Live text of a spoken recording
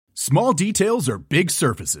Small details are big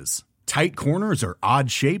surfaces. Tight corners are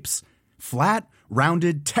odd shapes. Flat,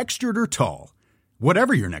 rounded, textured, or tall.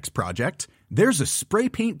 Whatever your next project, there's a spray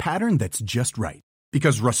paint pattern that's just right.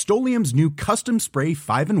 Because Rust-Oleum's new Custom Spray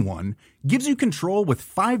 5-in-1 gives you control with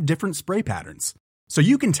 5 different spray patterns. So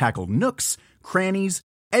you can tackle nooks, crannies,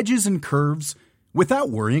 edges, and curves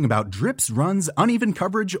without worrying about drips, runs, uneven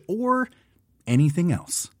coverage, or anything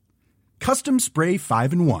else. Custom Spray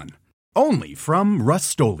 5-in-1. Only from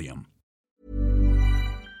Rust-Oleum.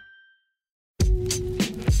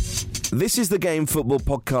 This is the Game Football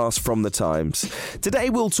Podcast from The Times. Today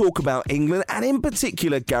we'll talk about England and in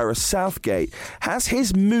particular Gareth Southgate. Has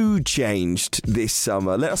his mood changed this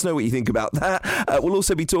summer? Let us know what you think about that. We'll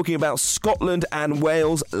also be talking about Scotland and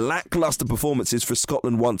Wales. Lacklustre performances for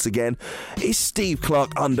Scotland once again. Is Steve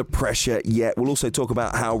Clarke under pressure yet? We'll also talk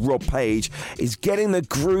about how Rob Page is getting the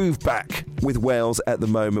groove back with Wales at the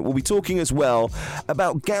moment. We'll be talking as well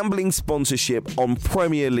about gambling sponsorship on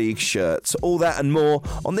Premier League shirts. All that and more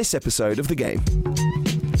on this episode of The Game.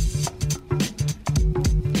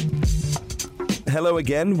 Hello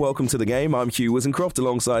again, welcome to The Game. I'm Hugh Wisencroft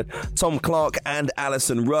alongside Tom Clark and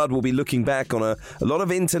Alison Rudd. We'll be looking back on a lot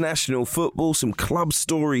of international football, some club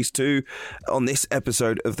stories too on this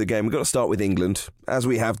episode of The Game. We've got to start with England, as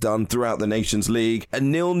we have done throughout the Nations League. A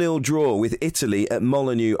 0-0 draw with Italy at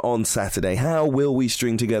Molineux on Saturday. How will we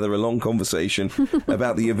string together a long conversation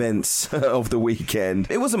about the events of the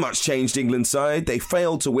weekend? It wasn't much changed England side. They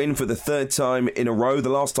failed to win for the third time in a row. The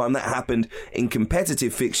last time that happened in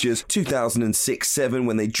competitive fixtures, 2006-7,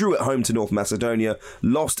 when they drew at home to North Macedonia,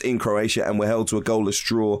 lost in Croatia and were held to a goalless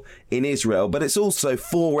draw in Israel. But it's also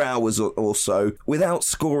 4 hours or so without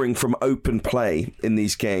scoring from open play in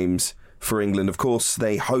these games for England. Of course,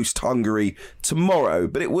 they host Hungary tomorrow.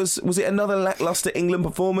 But was it another lacklustre England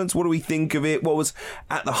performance? What do we think of it? What was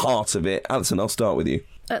at the heart of it? Alison, I'll start with you.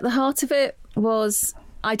 At the heart of it was,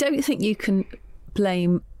 I don't think you can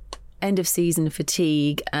blame end of season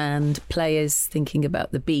fatigue and players thinking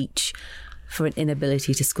about the beach for an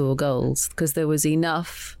inability to score goals, because there was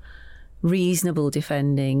enough reasonable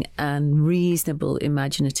defending and reasonable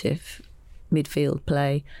imaginative midfield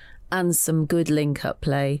play and some good link-up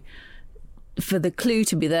play for the clue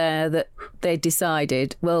to be there that they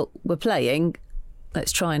decided, well, we're playing,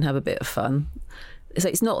 let's try and have a bit of fun. So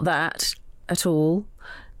it's not that at all.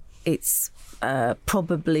 It's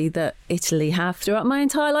probably that Italy have, throughout my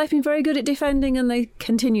entire life, been very good at defending, and they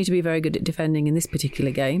continue to be very good at defending in this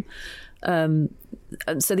particular game. And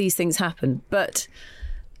so these things happen. But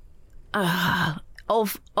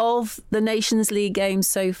of the Nations League games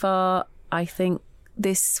so far, I think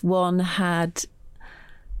this one had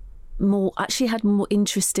more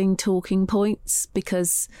interesting talking points,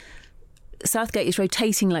 because Southgate is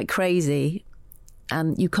rotating like crazy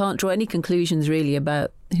and you can't draw any conclusions really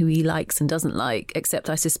about who he likes and doesn't like, except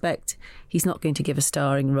I suspect he's not going to give a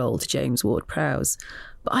starring role to James Ward-Prowse.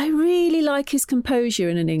 But I really like his composure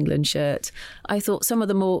in an England shirt. I thought some of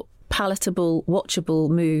the more palatable, watchable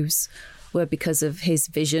moves were because of his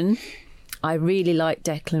vision. I really like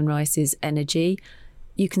Declan Rice's energy.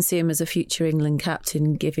 You can see him as a future England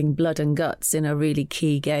captain giving blood and guts in a really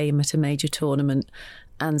key game at a major tournament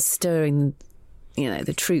and stirring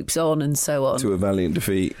the troops on and so on. To a valiant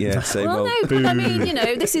defeat, yeah. No, but I mean,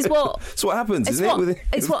 this is what... It's what happens, isn't it?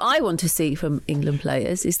 It's what I want to see from England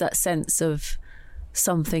players, is that sense of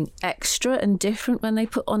something extra and different when they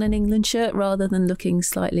put on an England shirt, rather than looking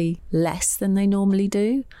slightly less than they normally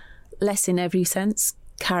do. Less in every sense.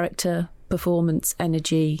 Character, performance,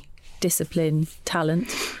 energy, discipline,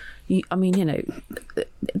 talent.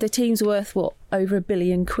 The team's worth, over £1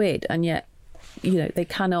 billion, and yet they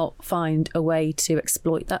cannot find a way to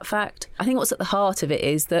exploit that fact. I think what's at the heart of it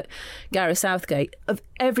is that Gareth Southgate, of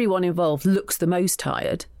everyone involved, looks the most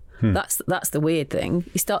tired. That's the weird thing.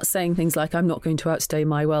 He starts saying things like, I'm not going to outstay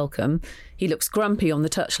my welcome. He looks grumpy on the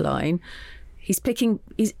touchline. He's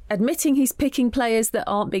admitting he's picking players that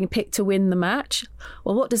aren't being picked to win the match.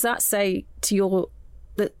 Well, what does that say to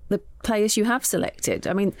the players you have selected?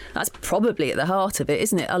 I mean, that's probably at the heart of it,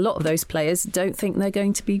 isn't it? A lot of those players don't think they're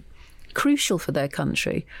going to be crucial for their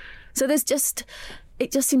country. So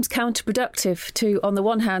it just seems counterproductive to, on the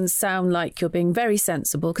one hand, sound like you're being very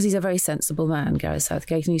sensible, because he's a very sensible man, Gareth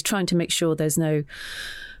Southgate, and he's trying to make sure there's no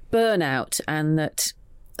burnout and that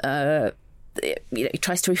he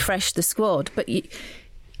tries to refresh the squad. But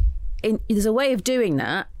there's a way of doing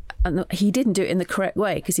that And he didn't do it in the correct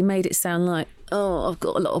way because he made it sound like, oh, I've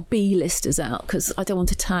got a lot of B-listers out because I don't want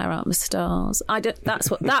to tire out my stars.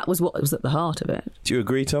 That was what was at the heart of it. Do you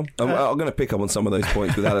agree, Tom? I'm going to pick up on some of those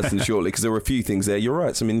points with Alison shortly because there were a few things there. You're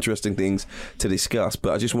right, some interesting things to discuss,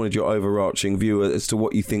 but I just wanted your overarching view as to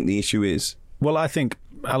what you think the issue is. Well, I think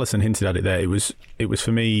Alison hinted at it there. It was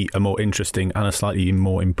for me a more interesting and a slightly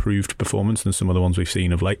more improved performance than some of the ones we've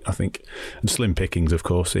seen of late, I think. And slim pickings, of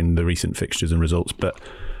course, in the recent fixtures and results, but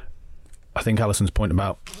I think Alison's point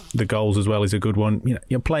about the goals as well is a good one. You know,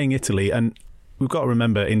 you're playing Italy, and we've got to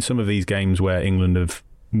remember in some of these games where England have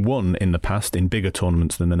won in the past in bigger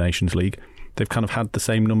tournaments than the Nations League, they've kind of had the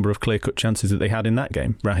same number of clear-cut chances that they had in that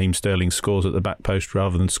game. Raheem Sterling scores at the back post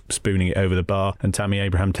rather than spooning it over the bar, and Tammy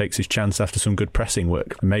Abraham takes his chance after some good pressing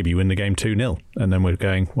work. And maybe you win the game 2-0, and then we're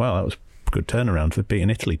going, wow, that was good turnaround for beating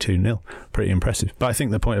Italy 2-0. Pretty impressive. But I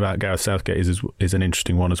think the point about Gareth Southgate is an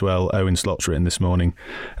interesting one as well. Owen Slott's written this morning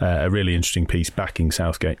a really interesting piece backing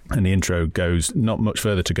Southgate, and the intro goes, not much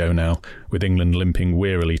further to go now, with England limping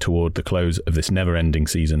wearily toward the close of this never-ending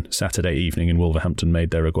season. Saturday evening in Wolverhampton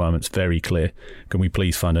made their requirements very clear. Can we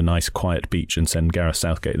please find a nice quiet beach and send Gareth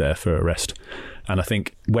Southgate there for a rest? And I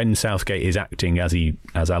think when Southgate is acting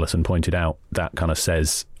as Alison pointed out, that kind of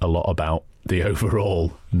says a lot about the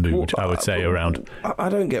overall mood, I would say, around. I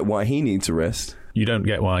don't get why he needs a rest. You don't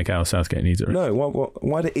get why Gareth Southgate needs a rest? No,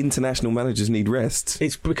 why do international managers need rest?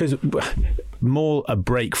 It's because more a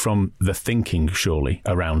break from the thinking, surely,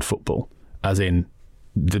 around football, as in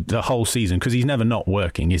the whole season, because he's never not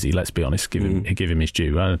working, is he? Let's be honest, give him his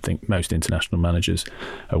due. I don't think most international managers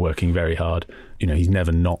are working very hard. You know, he's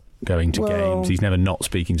never not going to games. He's never not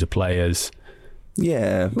speaking to players.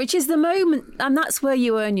 Yeah. Which is the moment, and that's where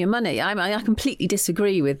you earn your money. I completely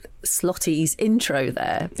disagree with Slotty's intro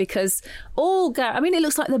there, because it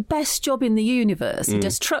looks like the best job in the universe. He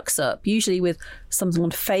just trucks up, usually with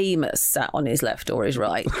someone famous sat on his left or his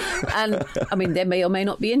right. And, they may or may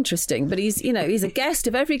not be interesting, but he's a guest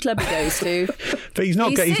of every club he goes to. But he's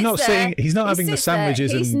not having the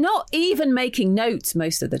sandwiches. He's not even making notes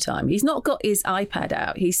most of the time. He's not got his iPad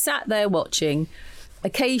out. He's sat there watching.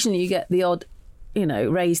 Occasionally you get the odd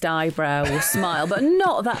raised eyebrow or smile, but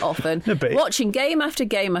not that often. Watching game after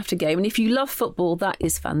game after game. And if you love football, that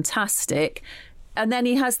is fantastic. And then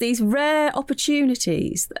he has these rare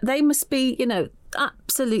opportunities. They must be,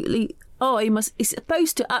 absolutely... he's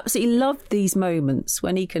supposed to absolutely love these moments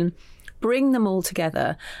when he can bring them all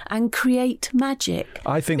together and create magic.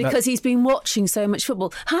 I think because he's been watching so much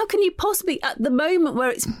football. How can you possibly, at the moment where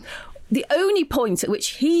it's the only point at which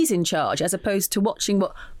he's in charge, as opposed to watching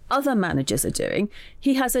what other managers are doing,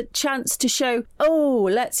 he has a chance to show,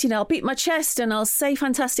 I'll beat my chest and I'll say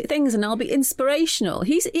fantastic things and I'll be inspirational.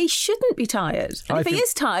 He shouldn't be tired. And if he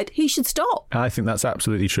is tired, he should stop. I think that's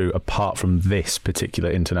absolutely true, apart from this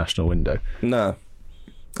particular international window. No,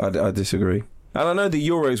 I disagree. And I know the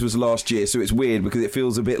Euros was last year, so it's weird because it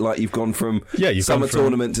feels a bit like you've gone from summer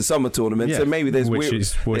tournament to summer tournament. Yeah, so maybe there's which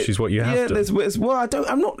is what you have to.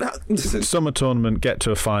 I'm not. Summer tournament, get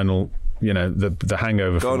to a final. The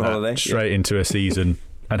hangover from that straight into a season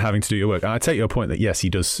and having to do your work. And I take your point that, yes,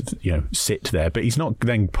 he does, sit there, but he's not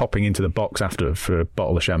then popping into the box after for a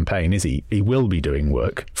bottle of champagne, is he? He will be doing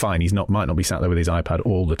work. Fine, might not be sat there with his iPad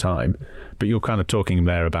all the time, but you're kind of talking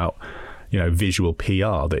there about visual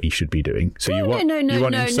PR that he should be doing. So you want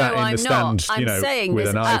him sat in the stand, with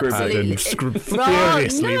an iPad and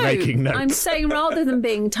furiously making notes. I'm saying rather than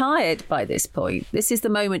being tired by this point, this is the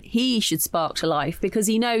moment he should spark to life because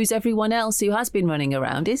he knows everyone else who has been running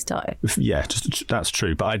around is tired. Yeah, that's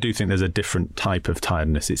true. But I do think there's a different type of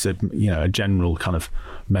tiredness. It's a general kind of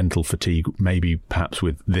mental fatigue, maybe perhaps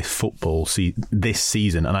with this football this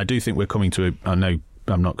season. And I do think we're coming to I know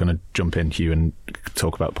I'm not going to jump in, Hugh, and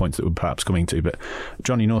talk about points that we're perhaps coming to, but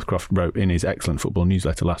Johnny Northcroft wrote in his excellent football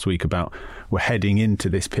newsletter last week about we're heading into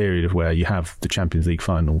this period of where you have the Champions League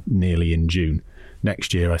final nearly in June.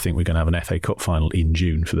 Next year, I think we're going to have an FA Cup final in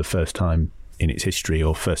June for the first time in its history,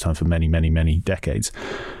 or first time for many, many, many decades.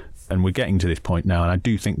 And we're getting to this point now, and I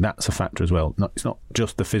do think that's a factor as well. It's not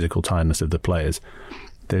just the physical tiredness of the players.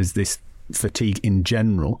 There's this fatigue in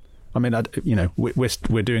general. I mean,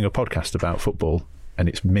 we're doing a podcast about football, and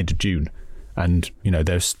it's mid-June, and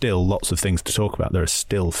there's still lots of things to talk about. There are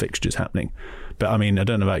still fixtures happening, but I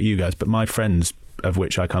don't know about you guys, but my friends, of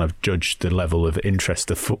which I kind of judge the level of interest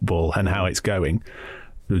of football and how it's going,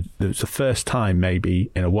 there's the first time maybe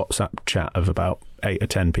in a WhatsApp chat of about 8 or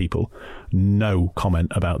 10 people, no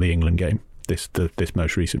comment about the England game, this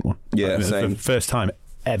most recent one. Yeah, same. The first time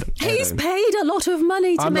ever. He's paid a lot of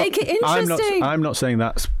money to make it interesting. I'm not saying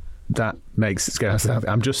that makes Gareth Southgate.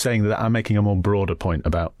 I'm just saying that I'm making a more broader point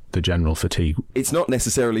about the general fatigue. It's not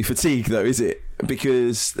necessarily fatigue, though, is it?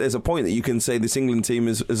 Because there's a point that you can say this England team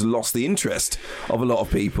has lost the interest of a lot of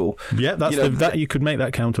people. Yeah, that's you could make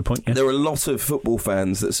that counterpoint. Yeah. There are a lot of football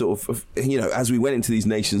fans that sort of, as we went into these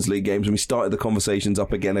Nations League games and we started the conversations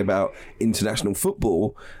up again about international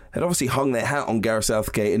football, had obviously hung their hat on Gareth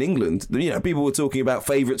Southgate in England. People were talking about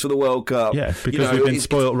favourites for the World Cup. Yeah, because we've been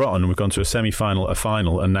spoilt rotten. We've gone to a semi-final, a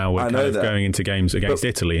final, and now we're going into games against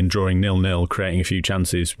Italy and drawing 0-0, creating a few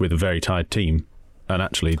chances with a very tired team. And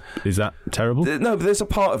actually, is that terrible? No, but there's a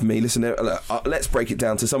part of me, listen, let's break it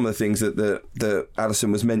down to some of the things that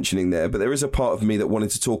Alison was mentioning there, but there is a part of me that wanted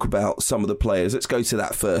to talk about some of the players. Let's go to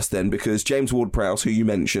that first then, because James Ward-Prowse, who you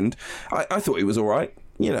mentioned, I thought he was all right,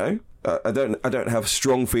 I don't have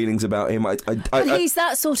strong feelings about him. But he's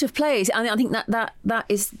that sort of player. I think that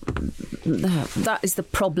is the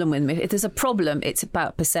problem with him. If there's a problem, it's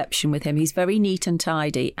about perception with him. He's very neat and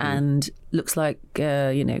tidy and looks like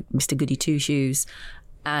Mr. Goody Two Shoes,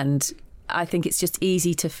 and I think it's just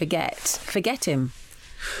easy to forget him.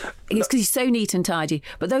 It's because he's so neat and tidy.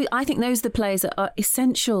 But I think those are the players that are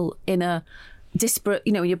essential in a disparate,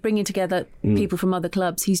 when you're bringing together people from other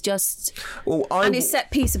clubs. He's just and his set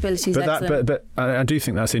piece abilities. But I do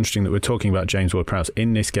think that's interesting that we're talking about James Ward-Prowse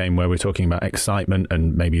in this game where we're talking about excitement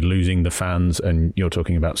and maybe losing the fans, and you're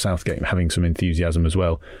talking about Southgate having some enthusiasm as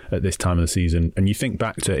well at this time of the season. And you think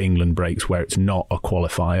back to England breaks where it's not a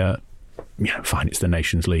qualifier. Fine, it's the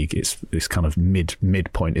Nations League. It's this kind of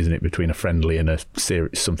midpoint, isn't it, between a friendly and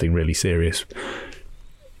something really serious.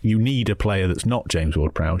 You need a player that's not James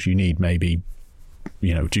Ward-Prowse. You need maybe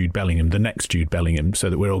Jude Bellingham, the next Jude Bellingham, so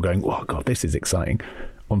that we're all going, oh God, this is exciting.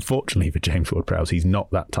 Unfortunately for James Ward-Prowse, he's not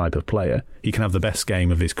that type of player. He can have the best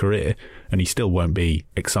game of his career and he still won't be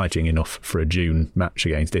exciting enough for a June match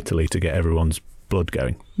against Italy to get everyone's blood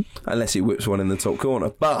going. Unless he whips one in the top corner.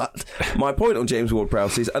 But my point on James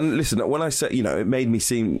Ward-Prowse is, and listen, when I say, it made me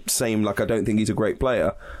seem like I don't think he's a great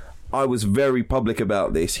player, I was very public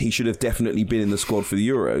about this. He should have definitely been in the squad for the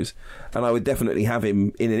Euros, and I would definitely have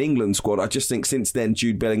him in an England squad. I just think since then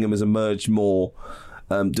Jude Bellingham has emerged more,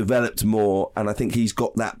 developed more, and I think he's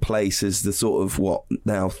got that place as the sort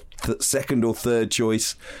of second or third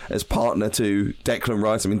choice as partner to Declan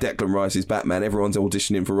Rice. I mean, Declan Rice is Batman. Everyone's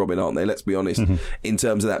auditioning for Robin, aren't they? Let's be honest, in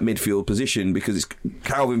terms of that midfield position, because it's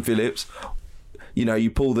Calvin Phillips.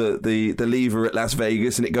 You pull the lever at Las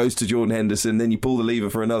Vegas and it goes to Jordan Henderson, then you pull the lever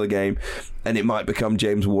for another game and it might become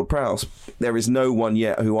James Ward-Prowse. There is no one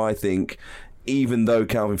yet who I think, even though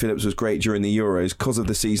Calvin Phillips was great during the Euros, because of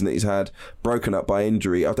the season that he's had, broken up by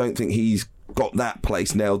injury, I don't think he's got that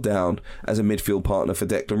place nailed down as a midfield partner for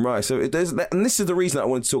Declan Rice. So and this is the reason I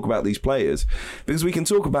wanted to talk about these players, because we can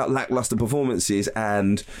talk about lacklustre performances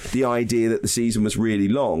and the idea that the season was really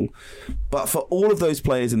long, but for all of those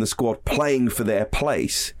players in the squad playing for their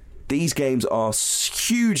place, these games are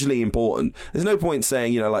hugely important. There's no point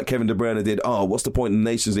saying, like Kevin De Bruyne did, what's the point in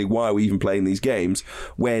the Nations League? Why are we even playing these games?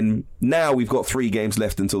 When now we've got 3 games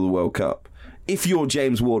left until the World Cup. If you're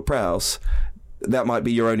James Ward-Prowse, that might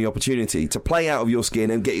be your only opportunity to play out of your skin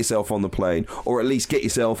and get yourself on the plane, or at least get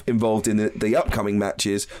yourself involved in the upcoming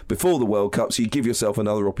matches before the World Cup, so you give yourself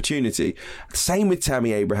another opportunity. Same with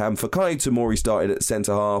Tammy Abraham. Fikayo Tomori started at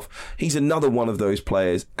centre-half. He's another one of those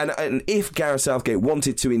players. And if Gareth Southgate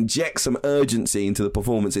wanted to inject some urgency into the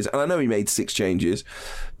performances, and I know he made 6 changes,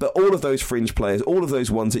 but all of those fringe players, all of those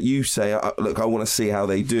ones that you say, look, I want to see how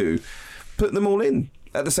they do, put them all in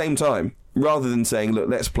at the same time. Rather than saying, look,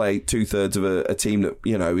 let's play 2/3 of a team that,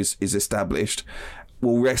 is established.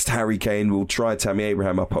 We'll rest Harry Kane. We'll try Tammy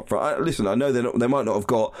Abraham up front. Listen, I know they might not have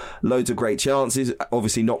got loads of great chances.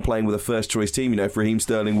 Obviously, not playing with a first-choice team. If Raheem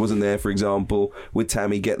Sterling wasn't there, for example, would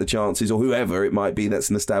Tammy get the chances? Or whoever it might be that's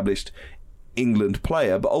an established England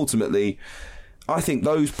player. But ultimately, I think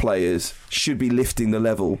those players should be lifting the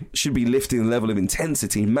level of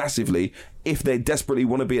intensity massively if they desperately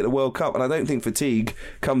want to be at the World Cup. And I don't think fatigue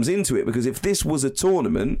comes into it, because if this was a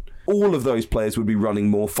tournament, all of those players would be running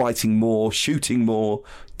more, fighting more, shooting more,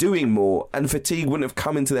 doing more, and fatigue wouldn't have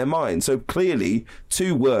come into their mind. So clearly,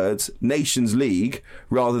 2 words, Nations League,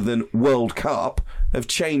 rather than World Cup, have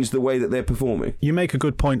changed the way that they're performing. You make a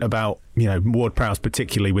good point about, Ward-Prowse,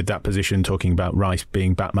 particularly with that position, talking about Rice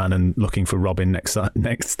being Batman and looking for Robin next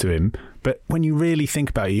to him. But when you really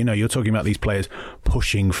think about it, you're talking about these players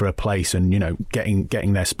pushing for a place and,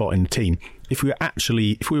 getting their spot in the team. If we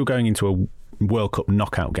were going into a World Cup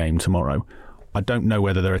knockout game tomorrow, I don't know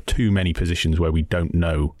whether there are too many positions where we don't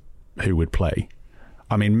know who would play.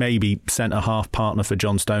 I mean, maybe centre-half partner for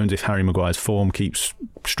John Stones if Harry Maguire's form keeps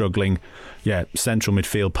struggling. Yeah, central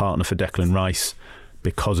midfield partner for Declan Rice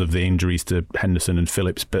because of the injuries to Henderson and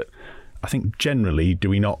Phillips. But I think generally, do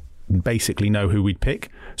we not basically know who we'd pick?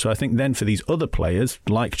 So I think then for these other players,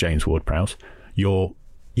 like James Ward-Prowse,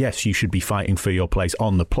 yes, you should be fighting for your place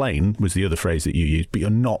on the plane, was the other phrase that you used, but you're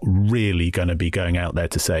not really going to be going out there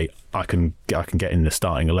to say, I can get in the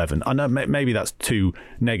starting 11. I know maybe that's too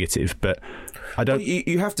negative, but I don't... Well,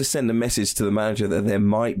 you have to send a message to the manager that there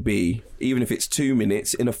might be, even if it's 2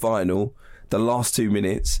 minutes in a final, the last 2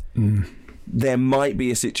 minutes, there might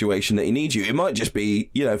be a situation that he needs you. It might just be,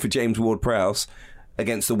 for James Ward-Prowse,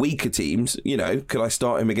 against the weaker teams, could I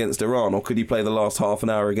start him against Iran, or could he play the last half an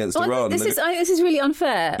hour against Iran? This is really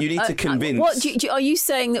unfair. You need to convince... Are you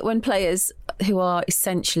saying that when players who are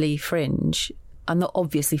essentially fringe are not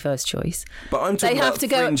obviously first choice, but I'm talking about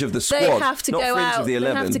fringe of the squad, not fringe of the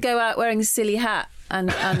 11. They have to go out wearing a silly hat and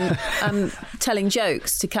telling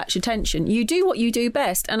jokes to catch attention. You do what you do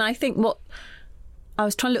best, and I think what I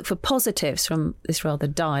was trying to look for positives from this rather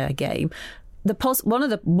dire game. One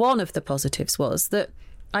of the positives was that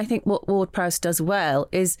I think what Ward-Prowse does well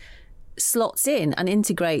is slots in and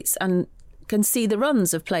integrates and can see the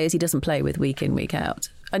runs of players he doesn't play with week in, week out.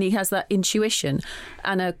 And he has that intuition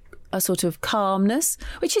and a sort of calmness,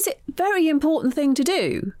 which is a very important thing to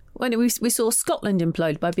do. When we saw Scotland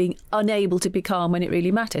implode by being unable to be calm when it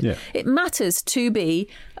really mattered. Yeah. It matters to be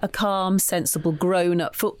a calm, sensible,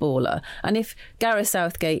 grown-up footballer. And if Gareth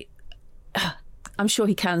Southgate... I'm sure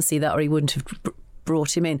he can see that, or he wouldn't have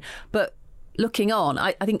brought him in. But looking on,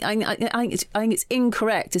 I think it's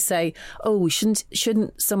incorrect to say,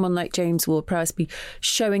 shouldn't someone like James Ward-Prowse be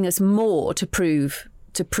showing us more to prove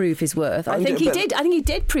his worth? I think he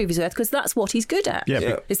did prove his worth, because that's what he's good at.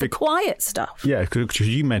 Yeah, it's the quiet stuff. Yeah, because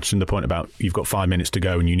you mentioned the point about you've got 5 minutes to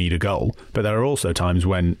go and you need a goal, but there are also times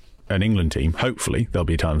when an England team, hopefully there'll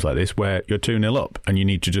be times like this, where you're 2-0 up and you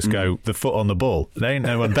need to just go the foot on the ball. There ain't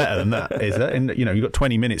no one better than that, is there? And you've got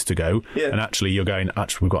 20 minutes to go, and actually you're going,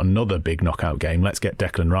 we've got another big knockout game. Let's get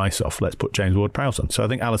Declan Rice off. Let's put James Ward-Prowse on. So I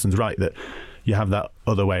think Alison's right that you have that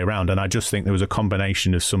other way around, and I just think there was a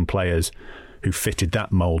combination of some players who fitted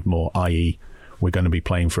that mould more, i.e. we're going to be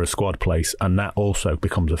playing for a squad place, and that also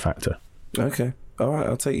becomes a factor. Okay, all right,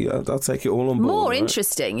 I'll take it all on board. More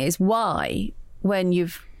interesting is why, when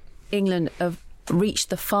England have reached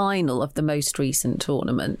the final of the most recent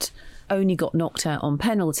tournament, only got knocked out on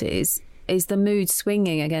penalties, is the mood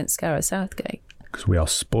swinging against Gareth Southgate. Because we are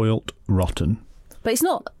spoilt rotten. But it's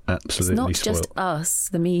not. Absolutely, it's not just us,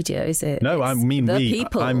 the media, is it? No, I mean the we.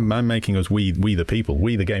 People. I'm making us we the people.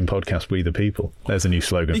 We the game podcast. We the people. There's a new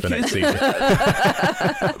slogan for next season.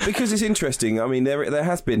 Because it's interesting. I mean, there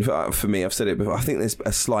has been for me. I've said it before. I think there's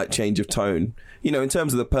a slight change of tone. In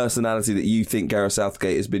terms of the personality that you think Gareth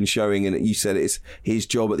Southgate has been showing, and you said it's his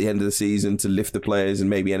job at the end of the season to lift the players and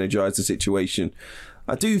maybe energise the situation.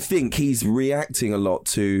 I do think he's reacting a lot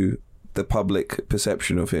to the public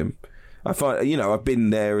perception of him. I find, I've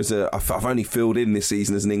been there I've only filled in this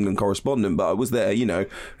season as an England correspondent, but I was there,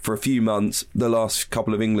 for a few months, the last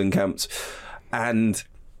couple of England camps, and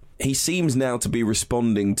he seems now to be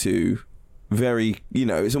responding to very,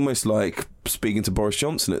 it's almost like speaking to Boris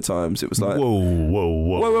Johnson at times. It was like,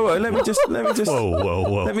 whoa. Let me just,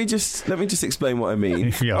 whoa. Let me just explain what I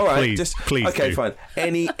mean. Yeah, all right, please. Okay, do. fine.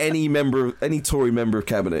 Any Tory member of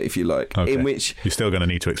cabinet, if you like, okay. In which you're still going to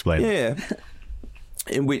need to explain. Yeah.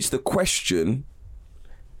 In which the question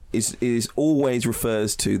is always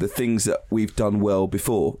refers to the things that we've done well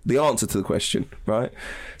before. The answer to the question, right?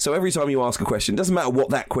 So every time you ask a question, doesn't matter what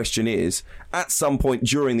that question is, at some point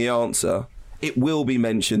during the answer, it will be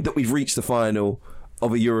mentioned that we've reached the final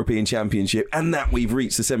of a European Championship and that we've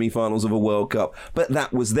reached the semi-finals of a World Cup. But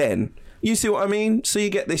that was then. You see what I mean? So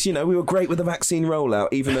you get this, we were great with the vaccine rollout,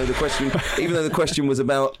 even though the question was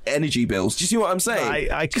about energy bills. Do you see what I'm saying?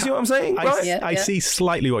 Do you see what I'm saying? I see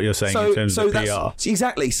slightly what you're saying in terms of PR.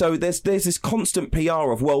 Exactly. So there's this constant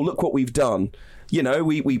PR of, well, look what we've done. We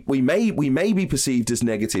may be perceived as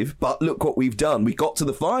negative, but look what we've done. We got to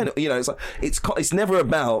the final. It's never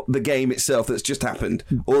about the game itself that's just happened,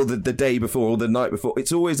 or the day before, or the night before.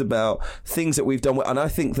 It's always about things that we've done well. And I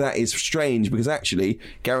think that is strange, because actually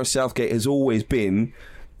Gareth Southgate has always been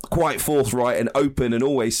quite forthright and open and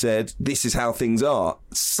always said, this is how things are.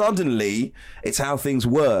 Suddenly, it's how things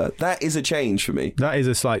were. That is a change for me. That is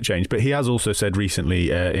a slight change. But he has also said recently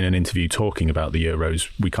in an interview talking about the Euros,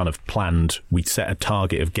 we kind of we'd set a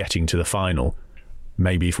target of getting to the final.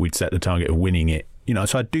 Maybe if we'd set the target of winning it.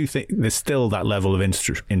 So I do think there's still that level of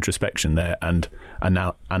introspection there and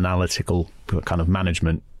analytical kind of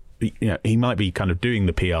management. He might be kind of doing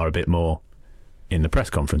the PR a bit more in the press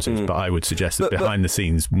conferences, but I would suggest that behind the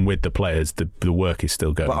scenes with the players, the work is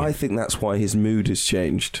still going. But I think that's why his mood has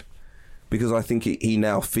changed. because I think he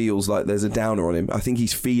now feels like there's a downer on him. I think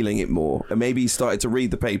he's feeling it more, and maybe he's started to read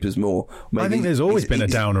the papers more. Maybe I think there's always been a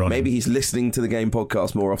downer on him. Maybe he's listening to the Game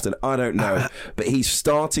podcast more often. I don't know, but he's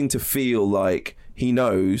starting to feel like he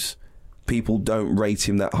knows people don't rate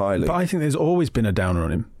him that highly. But I think there's always been a downer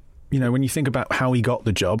on him. You know, when you think about how he got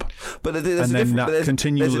the job, there's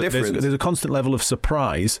a constant level of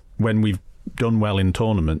surprise when we've done well in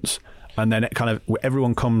tournaments, and then it kind of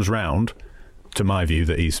everyone comes round to my view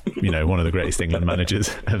that he's, you know, one of the greatest England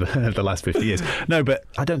managers of the last 50 years. No, but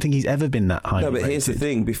I don't think he's ever been that high. No, but here's the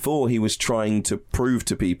thing: before he was trying to prove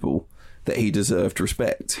to people that he deserved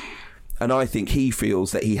respect. And I think he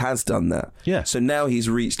feels that he has done that. Yeah. So now he's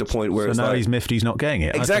reached a point where he's miffed he's not getting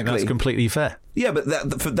it. Exactly. I think that's completely fair. Yeah, but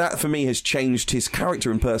that for me has changed his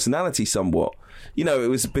character and personality somewhat. You know, it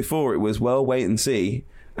was before it was, well, wait and see.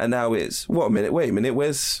 And now it's, wait a minute,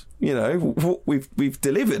 where's, you know, we've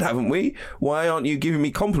delivered, haven't we? Why aren't you giving me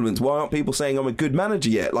compliments? Why aren't people saying I'm a good manager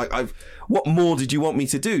yet? Like, what more did you want me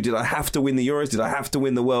to do? Did I have to win the Euros? Did I have to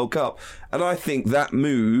win the World Cup? And I think that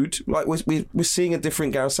mood, like, we're seeing a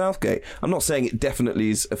different Gareth Southgate. I'm not saying it definitely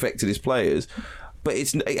has affected his players, but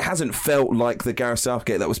it hasn't felt like the Gareth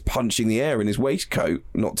Southgate that was punching the air in his waistcoat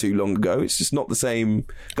not too long ago. It's just not the same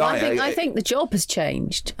guy. I think the job has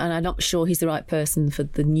changed, and I'm not sure he's the right person for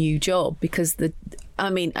the new job, because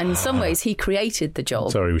in some ways he created the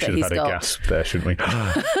job. Sorry, we should have had a gasp there, shouldn't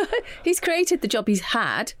we? He's created the job he's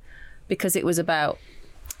had because it was about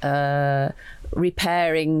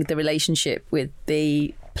repairing the relationship with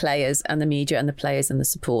the players and the media and the players and the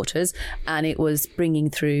supporters, and it was bringing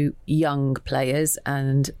through young players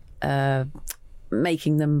and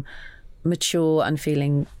making them mature and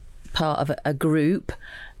feeling part of a group.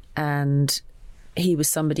 And he was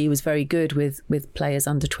somebody who was very good with players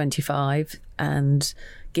under 25 and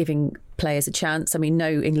giving players a chance. I mean,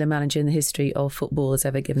 no England manager in the history of football has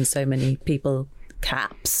ever given so many people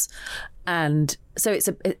caps. And so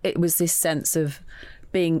it was this sense of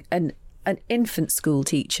being an infant school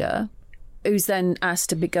teacher who's then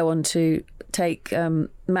asked to go on to take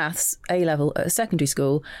maths A-level at a secondary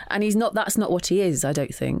school, and that's not what he is, I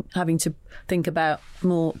don't think, having to think about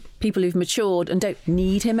more people who've matured and don't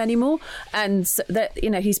need him anymore, and so that,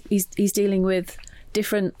 you know, he's dealing with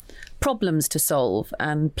different problems to solve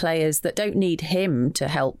and players that don't need him to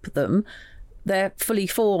help them. They're fully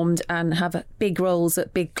formed and have big roles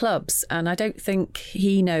at big clubs, and I don't think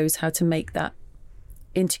he knows how to make that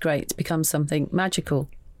integrate to become something magical.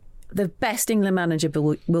 The best England manager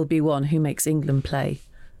will be one who makes England play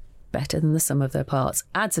better than the sum of their parts,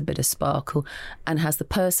 adds a bit of sparkle, and has the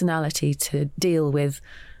personality to deal with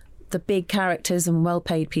the big characters and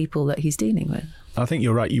well-paid people that he's dealing with. I think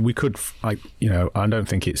you're right. I don't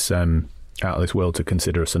think it's out of this world to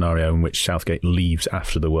consider a scenario in which Southgate leaves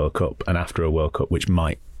after the World Cup, and after a World Cup which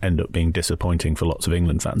might end up being disappointing for lots of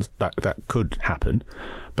England fans. That could happen.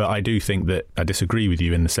 But I do think that I disagree with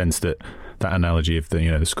you in the sense that analogy of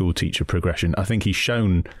the school teacher progression. I think he's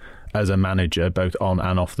shown as a manager, both on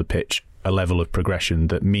and off the pitch, a level of progression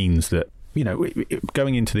that means that, you know,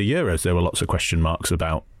 going into the Euros, there were lots of question marks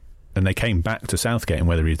about, and they came back to Southgate and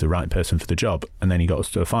whether he's the right person for the job, and then he got us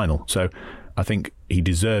to a final. So I think he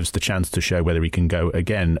deserves the chance to show whether he can go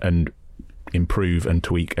again and improve and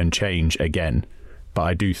tweak and change again. But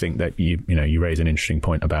I do think that you raise an interesting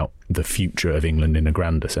point about the future of England in a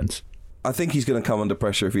grander sense. I think he's going to come under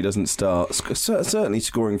pressure if he doesn't start, certainly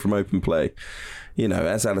scoring from open play. You know,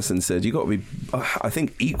 as Alison said, you've got to be, I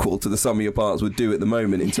think, equal to the sum of your parts would do at the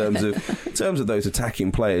moment in terms of those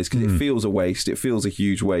attacking players, because it feels a waste. It feels a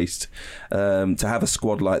huge waste to have a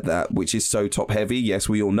squad like that, which is so top heavy. Yes,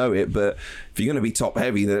 we all know it, but if you're going to be top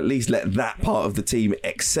heavy, then at least let that part of the team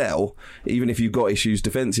excel, even if you've got issues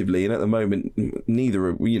defensively. And at the moment, neither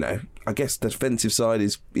are, you know, I guess the defensive side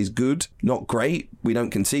is good, not great. We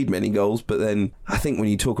don't concede many goals, but then I think when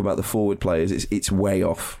you talk about the forward players, it's way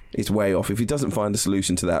off. It's way off. If he doesn't find a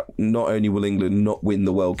solution to that, not only will England not win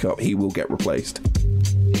the World Cup, he will get replaced.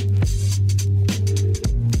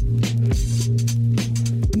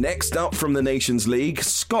 Next up from the Nations League,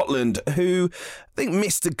 Scotland, who I think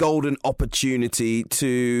missed a golden opportunity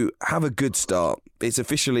to have a good start. It's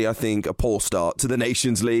officially, I think, a poor start to the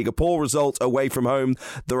Nations League. A poor result away from home.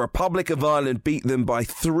 The Republic of Ireland beat them by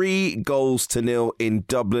 3-0 in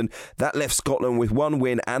Dublin. That left Scotland with 1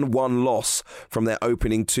 win and 1 loss from their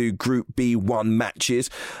opening 2 Group B1 matches.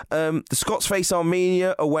 The Scots face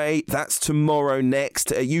Armenia away. That's tomorrow next.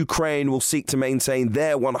 Ukraine will seek to maintain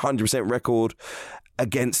their 100% record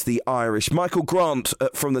against the Irish. Michael Grant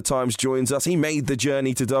from The Times joins us. He made the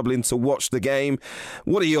journey to Dublin to watch the game.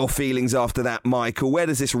 What are your feelings after that, Michael? Where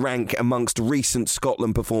does this rank amongst recent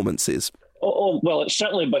Scotland performances? Well, it's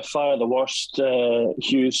certainly by far the worst,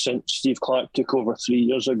 Hugh, since Steve Clarke took over 3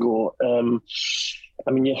 years ago.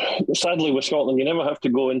 Sadly with Scotland, you never have to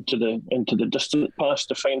go into the distant past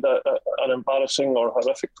to find an embarrassing or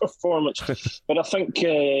horrific performance. But I think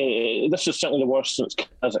this is certainly the worst since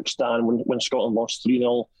Kazakhstan, when Scotland lost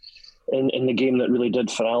 3-0 in the game that really did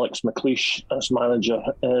for Alex McLeish as manager.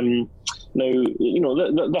 Now,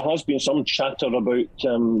 there has been some chatter about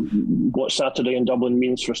what Saturday in Dublin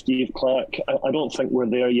means for Steve Clarke. I don't think we're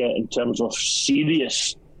there yet in terms of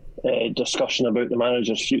serious discussion about the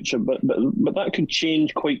manager's future, but that could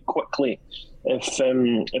change quite quickly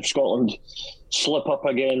if Scotland slip up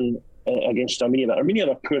again against Armenia. Armenia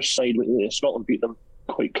are a poor side. Scotland beat them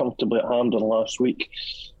quite comfortably at Hampden last week,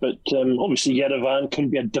 but obviously Yerevan can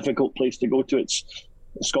be a difficult place to go to. It's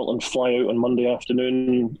Scotland fly out on Monday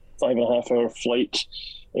afternoon, 5.5 hour flight.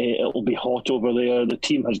 It'll be hot over there. The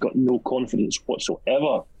team has got no confidence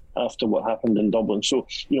whatsoever after what happened in Dublin. So,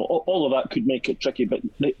 all of that could make it tricky, but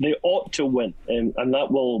they ought to win, and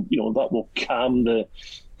that will calm the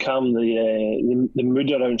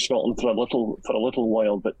mood around Scotland for a little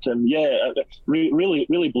while. But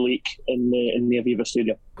really bleak in the Aviva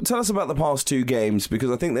Stadium. Tell us about the past two games, because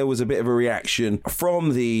I think there was a bit of a reaction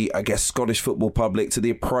from the, Scottish football public to the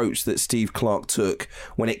approach that Steve Clarke took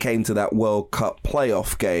when it came to that World Cup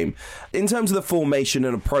playoff game. In terms of the formation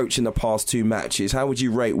and approach in the past two matches, how would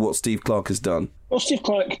you rate what Steve Clarke has done? Well, Steve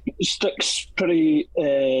Clarke sticks pretty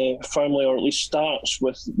firmly, or at least starts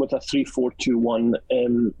with a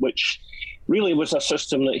 3-4-2-1, which really was a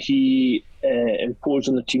system that he imposed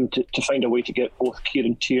on the team to find a way to get both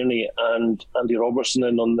Kieran Tierney and Andy Robertson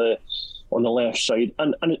in on the left side.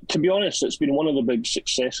 And to be honest, it's been one of the big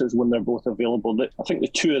successes when they're both available. I think the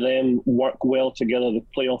two of them work well together. They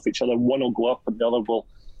play off each other. One will go up and the other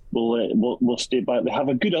will stay back. They have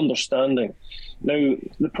a good understanding. Now,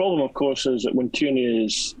 the problem, of course, is that when Tierney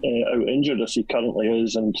is out injured, as he currently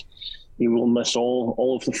is, and he will miss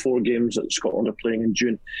all of the 4 games that Scotland are playing in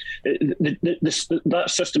June, that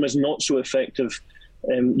system is not so effective.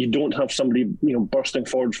 You don't have somebody bursting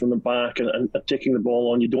forward from the back and taking the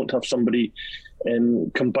ball on. You don't have somebody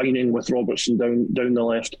combining with Robertson down the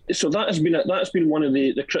left. So that's been one of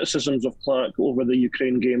the criticisms of Clarke over the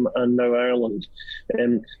Ukraine game and now Ireland.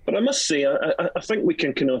 But I must say, I think we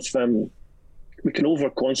can we can over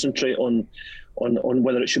concentrate on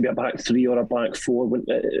whether it should be a back 3 or a back 4. When,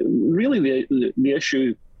 really, the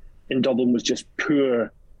issue in Dublin was just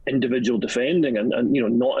poor individual defending and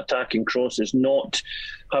not attacking crosses, not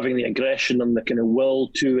having the aggression and the kind of will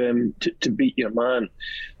to beat your man.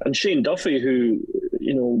 And Shane Duffy, who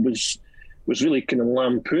was really kind of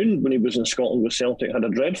lampooned when he was in Scotland with Celtic, had a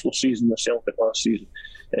dreadful season with Celtic last season.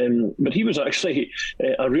 But he was actually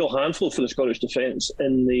a real handful for the Scottish defence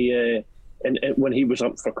when he was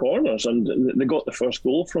up for corners, and they got the first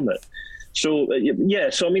goal from it. So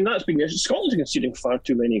that's been Scotland's conceding far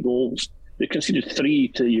too many goals. They conceded 3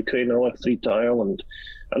 to Ukraine and 3 to Ireland.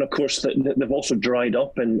 And of course, they've also dried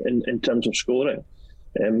up in terms of scoring.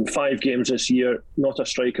 5 games this year, not a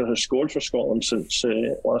striker has scored for Scotland since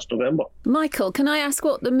last November. Michael, can I ask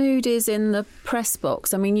what the mood is in the press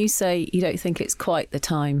box? I mean, you say you don't think it's quite the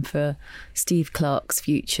time for Steve Clarke's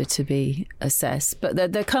future to be assessed, but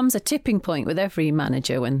there comes a tipping point with every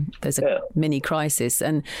manager when there's a mini crisis,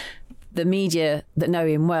 and the media that know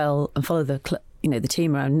him well and follow the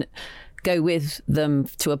team around go with them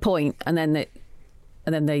to a point, and then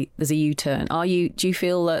there's a U-turn. Do you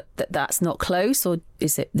feel that's not close, or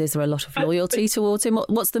is there a lot of loyalty towards him?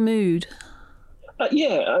 What's the mood? I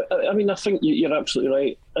think you're absolutely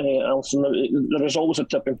right, Alison. There is always a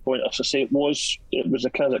tipping point. As I say, it was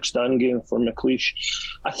a Kazakhstan game for McLeish.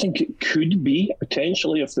 I think it could be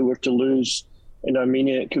potentially, if they were to lose in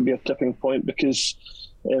Armenia, it could be a tipping point, because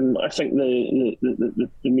I think the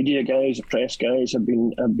media guys, the press guys, have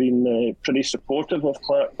been pretty supportive of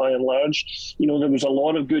Clarke by and large. There was a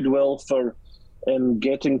lot of goodwill for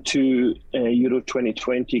getting to Euro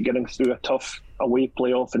 2020, getting through a tough away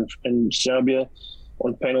playoff in Serbia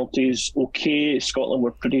on penalties. Okay, Scotland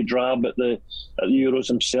were pretty drab at the Euros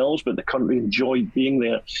themselves, but the country enjoyed being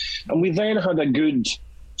there. And we then had a good,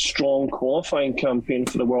 strong qualifying campaign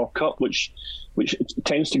for the World Cup, which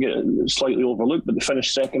tends to get slightly overlooked, but they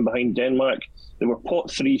finished second behind Denmark. They were pot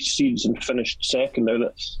 3 seeds and finished second. Now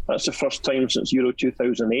that's the first time since Euro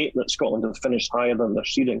 2008 that Scotland have finished higher than their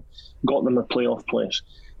seeding, got them a playoff place.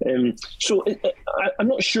 So I'm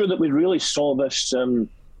not sure that we really saw this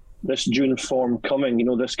June form coming.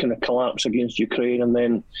 This kind of collapse against Ukraine and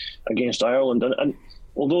then against Ireland. And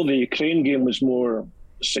although the Ukraine game was more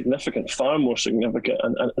significant, far more significant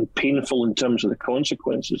and painful in terms of the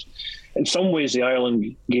consequences. In some ways, the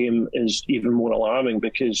Ireland game is even more alarming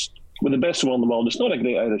because with the best of all in the world, it's not a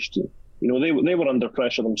great Irish team. You know, they were under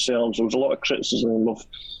pressure themselves. There was a lot of criticism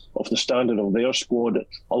of the standard of their squad.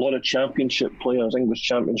 A lot of championship players, English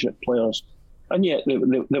championship players, and yet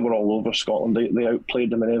they were all over Scotland. They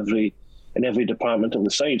outplayed them in every department of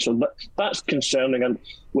the side. So that's concerning. And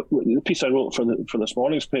the piece I wrote for this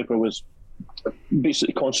morning's paper was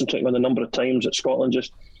basically concentrating on the number of times that Scotland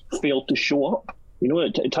just failed to show up. You know,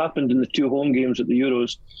 it happened in the 2 home games at the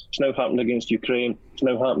Euros. It's now happened against Ukraine. It's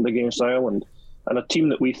now happened against Ireland. And a team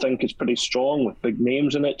that we think is pretty strong with big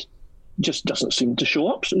names in it just doesn't seem to show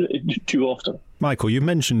up too often. Michael, you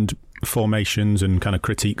mentioned formations and kind of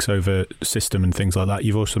critiques over system and things like that.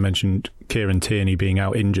 You've also mentioned Kieran Tierney being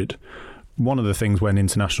out injured. One of the things when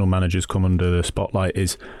international managers come under the spotlight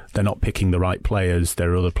is they're not picking the right players.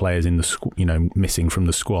 There are other players in the missing from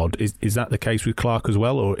the squad. Is that the case with Clark as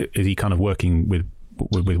well, or is he kind of working with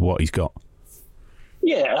what he's got?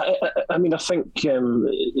 Yeah, I mean, I think you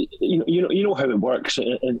know how it works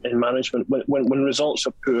in management. When results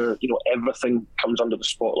are poor, everything comes under the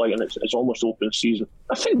spotlight, and it's almost open season.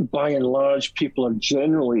 I think by and large, people are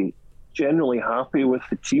generally happy with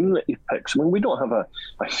the team that he picks. I mean, we don't have a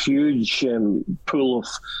huge pool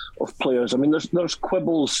of players. I mean, there's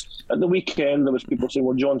quibbles at the weekend. There was people saying,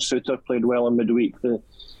 well, John Souttar played well in midweek.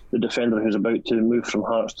 The defender who's about to move from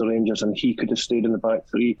Hearts to Rangers, and he could have stayed in the back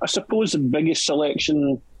three. I suppose the biggest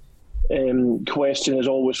selection question is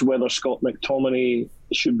always whether Scott McTominay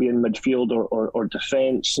should be in midfield or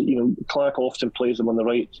defence. Clark often plays him on the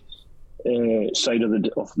right side of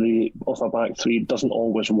a back three. It doesn't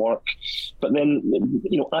always work, but then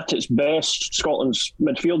at its best, Scotland's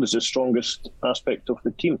midfield is the strongest aspect of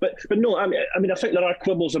the team. But no, I mean I think there are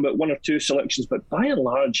quibbles about 1 or 2 selections, but by and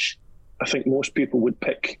large, I think most people would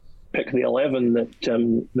pick the 11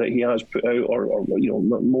 that he has put out, or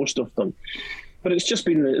most of them. But it's just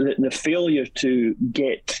been the failure to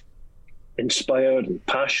get inspired and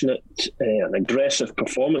passionate and aggressive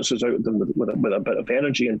performances out of them with a bit of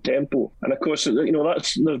energy and tempo. And of course,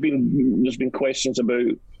 there's been questions about,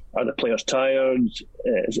 are the players tired?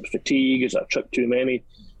 Is it fatigue? Is that a trip too many?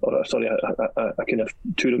 Or a kind of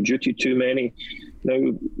tour of duty too many?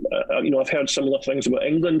 Now, I've heard similar things about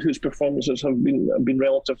England, whose performances have been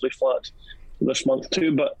relatively flat this month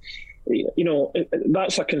too. But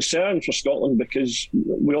that's a concern for Scotland, because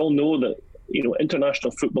we all know that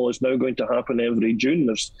international football is now going to happen every June.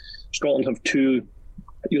 Scotland have 2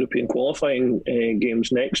 European qualifying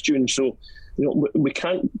games next June, so we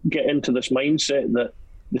can't get into this mindset that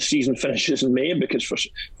the season finishes in May, because for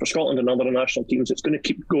Scotland and other national teams, it's going to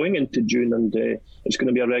keep going into June, and it's going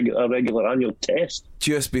to be a regular annual test.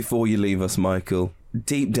 Just before you leave us, Michael,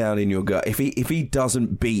 deep down in your gut, if he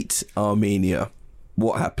doesn't beat Armenia,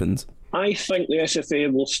 what happens? I think the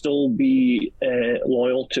SFA will still be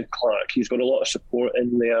loyal to Clark. He's got a lot of support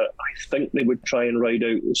in there. I think they would try and ride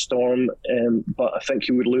out the storm, but I think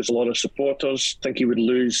he would lose a lot of supporters. I think he would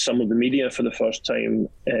lose some of the media for the first time,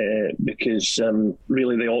 because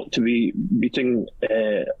really they ought to be beating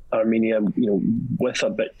Armenia, with a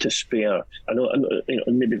bit to spare. I know,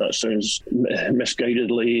 maybe that sounds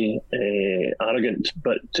misguidedly arrogant,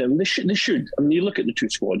 but they should. I mean, you look at the 2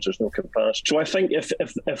 squads, there's no comparison. So I think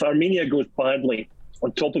if Armenia goes badly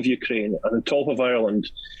on top of Ukraine and on top of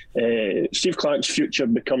Ireland, Steve Clarke's future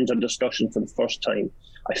becomes a discussion for the first time.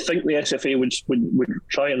 I think the SFA would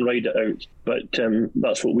try and ride it out, but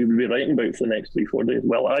that's what we would be writing about for the next 3-4 days.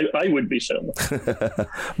 Well, I would be, certainly.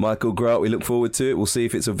 Michael Grant, we look forward to it. We'll see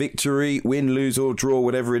if it's a victory, win, lose or draw,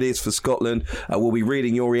 whatever it is for Scotland. We'll be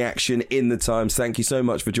reading your reaction in the Times. Thank you so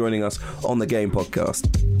much for joining us on the Game Podcast.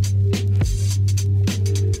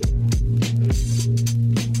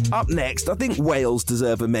 Up next, I think Wales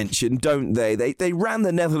deserve a mention, don't they? They ran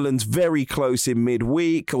the Netherlands very close in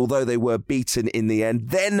midweek, although they were beaten in the end,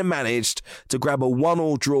 then managed to grab a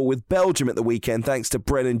 1-1 draw with Belgium at the weekend thanks to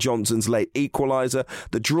Brennan Johnson's late equaliser.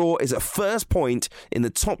 The draw is a first point in the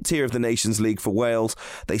top tier of the Nations League for Wales.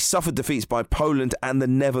 They suffered defeats by Poland and the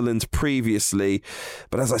Netherlands previously,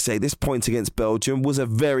 but as I say, this point against Belgium was a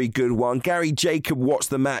very good one. Gary Jacob watched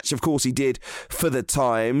the match, of course he did, for the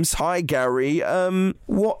Times. Hi Gary,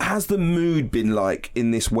 what has the mood been like in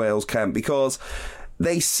this Wales camp? Because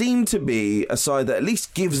they seem to be a side that at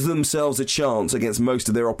least gives themselves a chance against most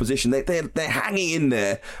of their opposition. They're hanging in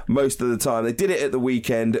there most of the time. They did it at the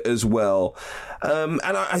weekend as well. And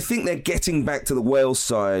I think they're getting back to the Wales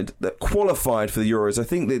side that qualified for the Euros. I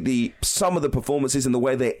think that some of the performances and the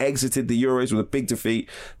way they exited the Euros with a big defeat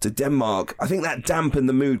to Denmark, I think that dampened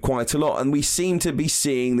the mood quite a lot. And we seem to be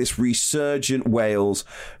seeing this resurgent Wales,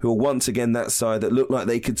 who are once again that side that look like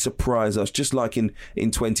they could surprise us, just like in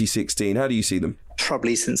 2016. How do you see them?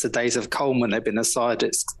 Probably since the days of Coleman, they've been a side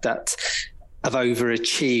that have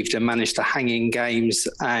overachieved and managed to hang in games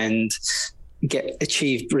and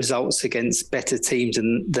achieved results against better teams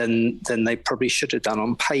than they probably should have done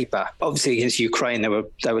on paper. Obviously, against Ukraine, they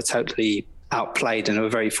were totally outplayed and they were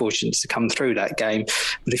very fortunate to come through that game.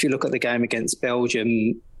 But if you look at the game against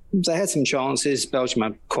Belgium, they had some chances. Belgium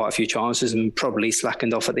had quite a few chances and probably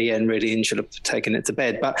slackened off at the end, really, and should have taken it to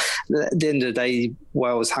bed. But at the end of the day,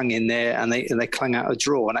 Wales hung in there and they clung out a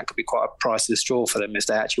draw, and that could be quite a priceless draw for them if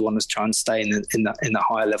they actually want to try and stay in the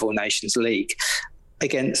higher level Nations League.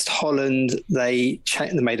 Against Holland, they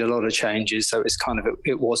made a lot of changes, so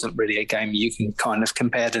it wasn't really a game you can kind of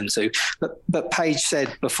compare them to. But Page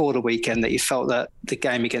said before the weekend that he felt that the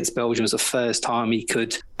game against Belgium was the first time he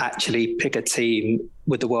could actually pick a team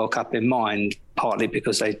with the World Cup in mind, partly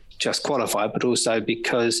because they just qualified, but also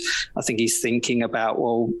because I think he's thinking about,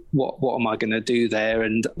 well, what am I going to do there,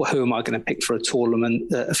 and who am I going to pick for a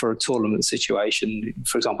tournament situation?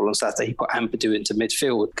 For example, on Saturday he put Ampadu into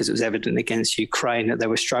midfield because it was evident against Ukraine that they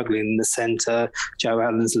were struggling in the centre. Joe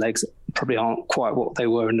Allen's legs probably aren't quite what they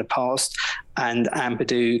were in the past, and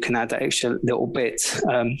Ampadu can add that extra little bit.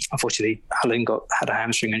 Unfortunately, Allen had a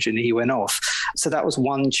hamstring injury and he went off. So that was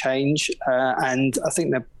one change, and I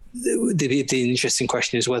think that the interesting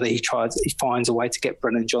question is whether he finds a way to get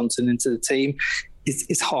Brennan Johnson into the team.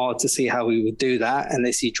 It's hard to see how he would do that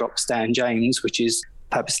unless he drops Dan James, which is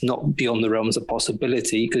perhaps not beyond the realms of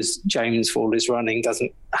possibility, because James, for all his running,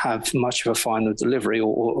 doesn't have much of a final delivery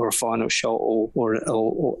or a final shot,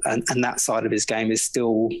 and that side of his game is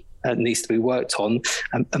still needs to be worked on.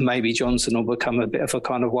 And maybe Johnson will become a bit of a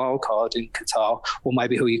kind of wild card in Qatar, or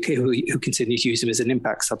maybe he'll continue to use him as an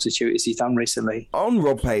impact substitute as he's done recently. On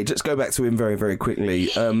Rob Page, let's go back to him very, very quickly.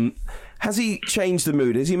 Has he changed the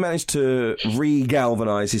mood? Has he managed to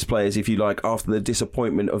re-galvanise his players, if you like, after the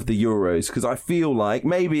disappointment of the Euros? Because I feel like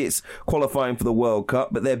maybe it's qualifying for the World Cup,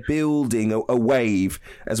 but they're building a wave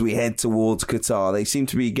as we head towards Qatar. They seem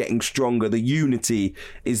to be getting stronger. The unity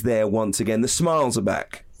is there once again. The smiles are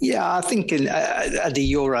back. Yeah, I think at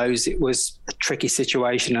the Euros it was a tricky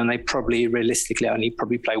situation, and they probably realistically only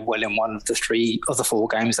played well in one of the 4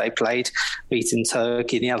 games they played, beating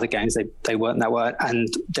Turkey. In the other games they weren't that well, and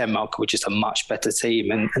Denmark were just a much better team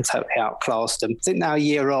and totally outclassed them. I think now a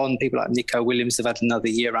year on, people like Nico Williams have had another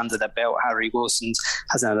year under their belt. Harry Wilson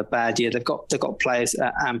hasn't had a bad year. They've got players.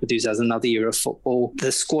 Ampadu has another year of football.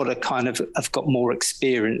 The squad have got more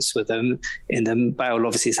experience with them in them. Bale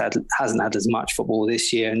obviously hasn't had as much football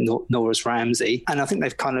this year, nor has Ramsey. And I think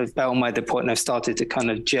Bale made the point, they've started to kind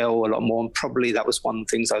of gel a lot more, and probably that was one of the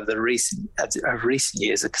things over recent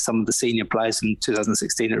years, that some of the senior players in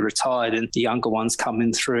 2016 had retired, and the younger ones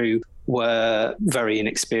coming through were very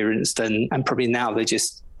inexperienced, and probably now they're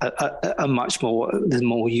just a much more, there's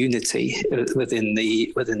more unity within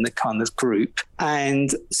the kind of group. And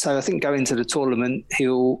so I think going to the tournament,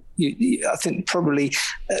 I think probably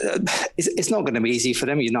it's not going to be easy for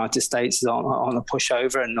them. United States aren't a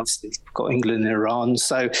pushover, and obviously they've got England and Iran,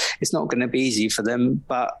 so it's not going to be easy for them,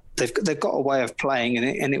 but they've got a way of playing,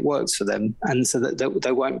 and it works for them, and so that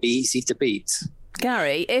they won't be easy to beat.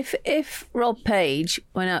 Gary, if Rob Page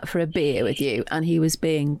went out for a beer with you and he was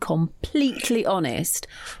being completely honest,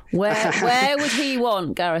 where would he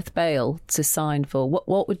want Gareth Bale to sign for?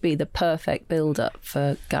 What would be the perfect build-up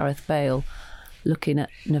for Gareth Bale looking at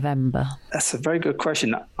November? That's a very good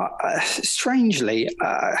question. Strangely,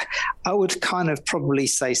 I would kind of probably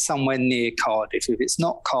say somewhere near Cardiff. If it's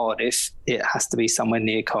not Cardiff, it has to be somewhere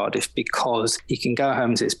near Cardiff, because he can go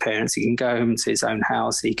home to his parents, he can go home to his own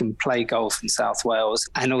house, he can play golf in South Wales,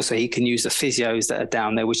 and also he can use the physios that are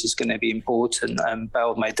down there, which is going to be important.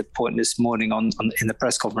 Bale made the point this morning in the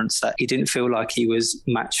press conference that he didn't feel like he was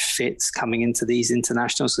match fit coming into these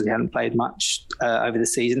internationals, because he hadn't played much over the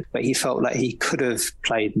season, but he felt like he could have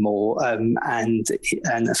played more, and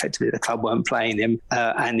effectively the club weren't playing him,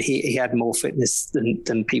 and he had more fitness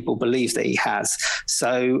than people believe that he has.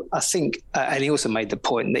 So I think, and he also made the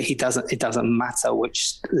point that it doesn't matter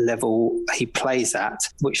which level he plays at,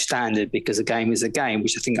 which standard, because a game is a game,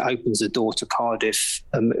 which I think opens the door to Cardiff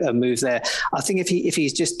a move there. I think if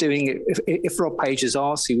he's just doing it, if Rob Page is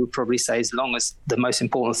asked, he would probably say, as long as the most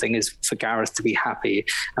important thing is for Gareth to be happy,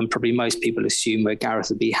 and probably most people assume where Gareth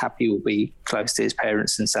would be happy will be close to his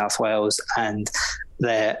parents in South Wales, and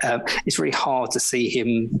there it's really hard to see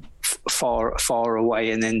him far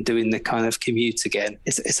away and then doing the kind of commute again.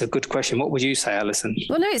 It's a good question. What would you say, Alison?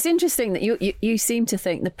 Well, no, it's interesting that you seem to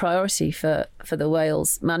think the priority for the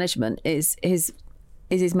Wales management is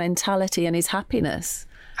his mentality and his happiness.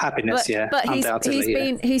 Happiness, but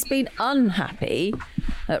he's been unhappy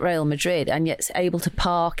at Real Madrid, and yet able to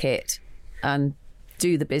park it and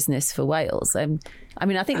do the business for Wales. I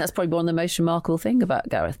mean, I think that's probably one of the most remarkable thing about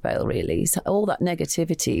Gareth Bale, really. All that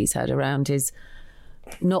negativity he's had around his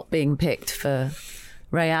not being picked for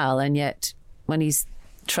Real, and yet when he's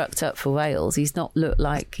trucked up for Wales, he's not looked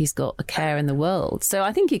like he's got a care in the world. So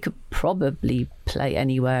I think he could probably play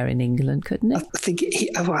anywhere in England, couldn't he?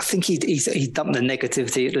 I think he dumped the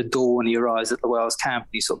negativity at the door when he arrives at the Wales camp.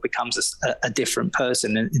 He sort of becomes a different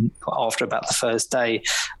person after about the first day.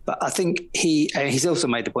 But I think he's also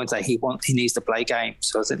made the point that he needs to play games.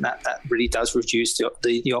 So I think that really does reduce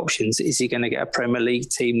the options. Is he going to get a Premier League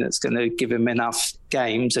team that's going to give him enough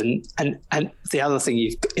games? And the other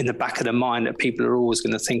thing in the back of the mind that people are always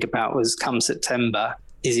going to think about was, come September,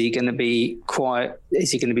 is he going to be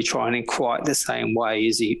trying in quite the same way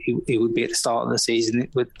as he would be at the start of the season,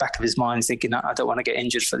 with the back of his mind thinking, I don't want to get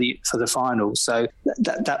injured for the final. So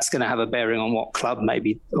that's going to have a bearing on what club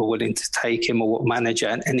maybe are willing to take him, or what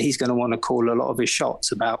manager, and he's going to want to call a lot of his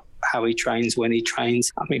shots about how he trains, when he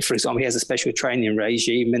trains. I mean, for example, he has a special training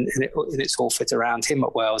regime, and it's all fit around him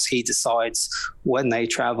at Wales. He decides when they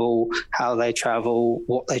travel, how they travel,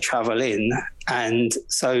 what they travel in. And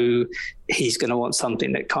so he's going to want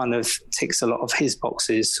something that kind of ticks a lot of his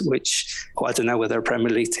boxes, which I don't know whether a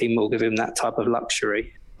Premier League team will give him that type of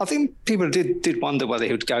luxury. I think people did wonder whether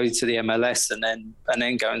he would go to the MLS and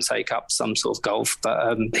then go and take up some sort of golf,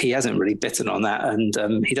 but he hasn't really bitten on that,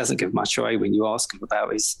 and he doesn't give much away when you ask him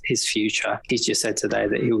about his future. He's just said today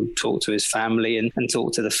that he will talk to his family and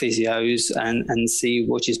talk to the physios and see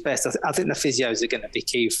which is best. I think the physios are going to be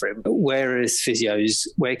key for him. Where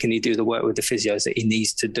can he do the work with the physios that he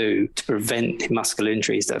needs to do to prevent muscular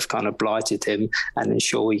injuries that have kind of blighted him, and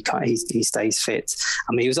ensure he stays fit?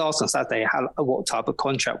 I mean, he was asked on Saturday, what type of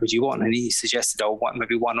contract would you want? And he suggested,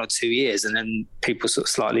 maybe 1 or 2 years. And then people sort of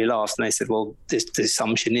slightly laughed, and they said, well, the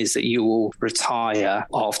assumption is that you will retire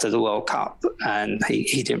after the World Cup. And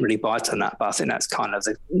he didn't really bite on that. But I think that's kind of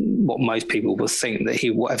what most people will think, that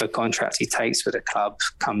whatever contract he takes with the club,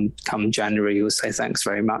 come January, he will say thanks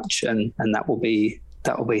very much, and that will be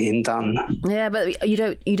him done. Yeah, but you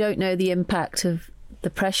don't know the impact of the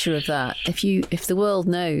pressure of that. If the world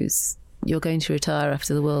knows you're going to retire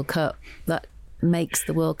after the World Cup, that makes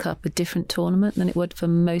the World Cup a different tournament than it would for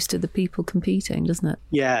most of the people competing, doesn't it?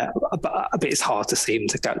 Yeah, but it's hard to see him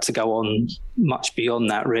to go on much beyond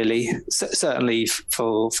that, really. Certainly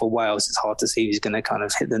for Wales, it's hard to see he's going to kind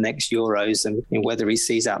of hit the next Euros, and whether he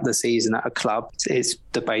sees out the season at a club, it's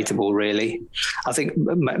debatable, really. I think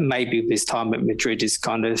maybe his time at Madrid is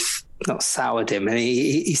kind of not soured him, and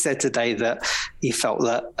he said today that he felt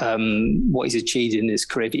that what he's achieved in his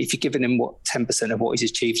career, if you'd given him 10% of what he's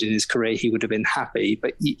achieved in his career, he would have been happy.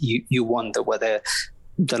 But you wonder whether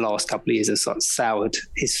the last couple of years has sort of soured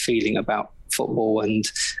his feeling about football, and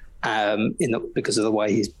because of the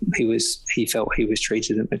way he felt he was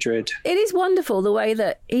treated at Madrid. It is wonderful the way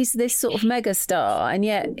that he's this sort of mega star, and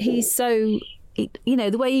yet he's so,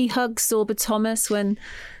 the way he hugs Sorba Thomas when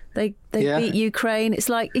They beat Ukraine. It's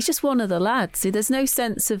like he's just one of the lads. There's no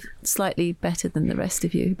sense of slightly better than the rest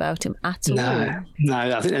of you about him at all.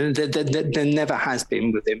 No. I think there never has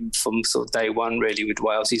been with him from sort of day one, really, with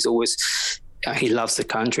Wales. He's always... he loves the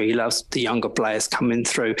country. He loves the younger players coming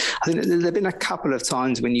through. I think there have been a couple of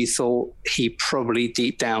times when you thought he probably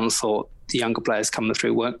deep down thought the younger players coming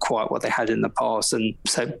through weren't quite what they had in the past, and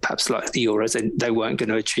so perhaps like the Euros, they weren't going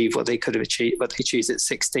to achieve what they could have achieved, what they achieved at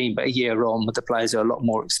 16. But a year on, with the players who are a lot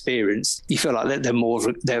more experienced, you feel like they're more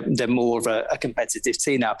of a competitive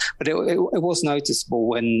team now. But it was noticeable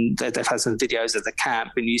when they've had some videos of the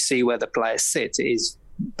camp, and you see where the players sit. It is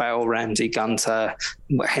Bale, Ramsey, Gunter,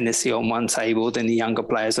 Hennessy on one table, then the younger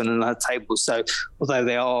players on another table. So although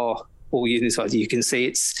they are all unified, you can see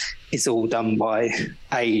it's all done by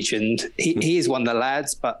age, and he is one of the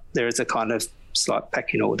lads, but there is a kind of slight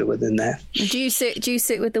pecking order within there. Do you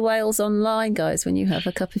sit with the Wales Online guys when you have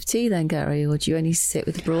a cup of tea then, Gary, or do you only sit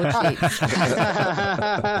with the broadsheets?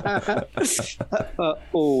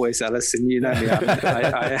 Always, Alison. You know me.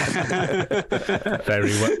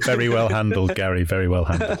 Very well handled, Gary. Very well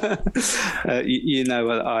handled.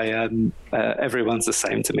 Everyone's the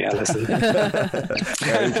same to me, Alison.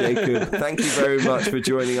 Gary Jacob, thank you very much for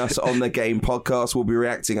joining us on the Game podcast. We'll be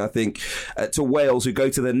reacting, I think, to Wales, who go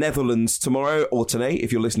to the Netherlands tomorrow, or today,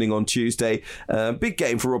 if you're listening on Tuesday. Big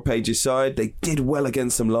game for Rob Page's side. They did well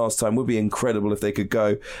against them last time. Would be incredible if they could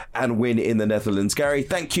go and win in the Netherlands. Gary,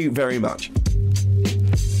 thank you very much.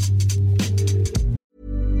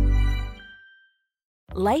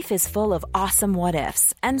 Life is full of awesome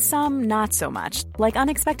what-ifs, and some not so much, like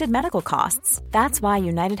unexpected medical costs. That's why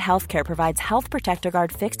United Healthcare provides Health Protector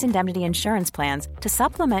Guard fixed indemnity insurance plans to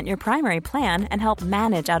supplement your primary plan and help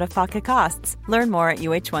manage out-of-pocket costs. Learn more at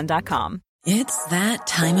uh1.com. It's that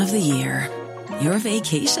time of the year. Your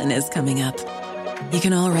vacation is coming up. You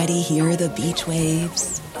can already hear the beach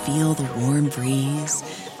waves, feel the warm breeze,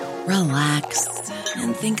 relax,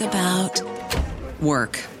 and think about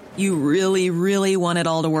work. You really, really want it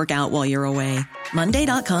all to work out while you're away.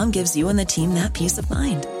 Monday.com gives you and the team that peace of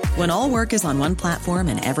mind. When all work is on one platform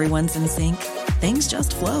and everyone's in sync, things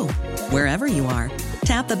just flow. Wherever you are,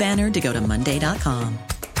 tap the banner to go to Monday.com.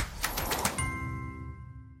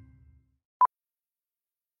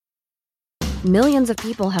 Millions of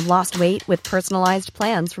people have lost weight with personalized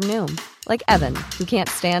plans from Noom. Like Evan, who can't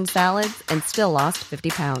stand salads and still lost 50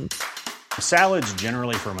 pounds. Salads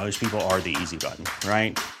generally for most people are the easy button,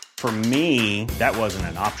 right? For me, that wasn't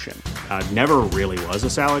an option. I never really was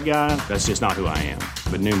a salad guy. That's just not who I am.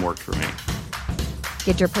 But Noom worked for me.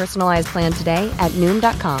 Get your personalized plan today at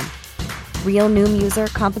Noom.com. Real Noom user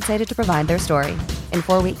compensated to provide their story. In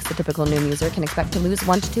 4 weeks, the typical Noom user can expect to lose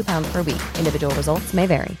 1 to 2 pounds per week. Individual results may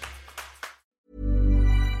vary.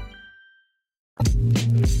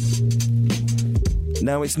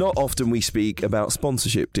 Now, it's not often we speak about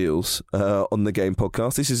sponsorship deals on the Game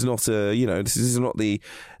podcast. This is not this is not the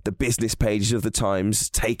business pages of the Times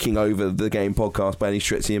taking over the Game podcast by any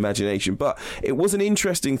stretch of the imagination. But it was an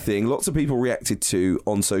interesting thing. Lots of people reacted to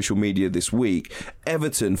on social media this week.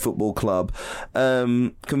 Everton Football Club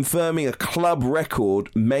confirming a club record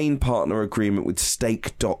main partner agreement with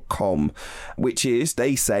Stake.com, which is,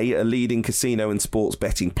 they say, a leading casino and sports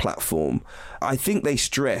betting platform. I think they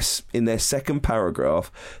stress in their second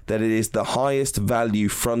paragraph that it is the highest value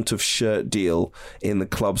front of shirt deal in the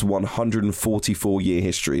club's 144-year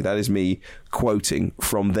history. That is me quoting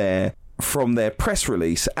from their press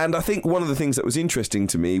release. And I think one of the things that was interesting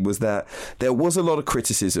to me was that there was a lot of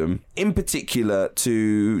criticism, in particular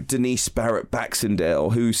to Denise Barrett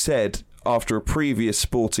Baxendale, who said after a previous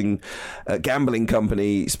sporting gambling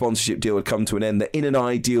company sponsorship deal had come to an end that in an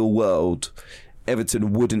ideal world,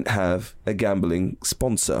 Everton wouldn't have a gambling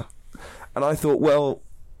sponsor. And I thought, well,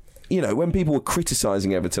 when people were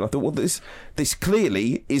criticising Everton, I thought, well, this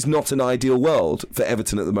clearly is not an ideal world for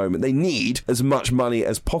Everton at the moment. They need as much money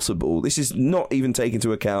as possible. This is not even taking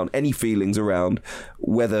into account any feelings around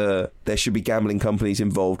whether there should be gambling companies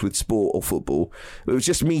involved with sport or football. It was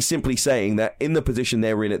just me simply saying that in the position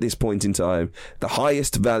they're in at this point in time, the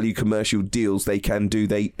highest value commercial deals they can do,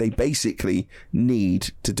 they basically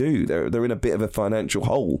need to do. They're in a bit of a financial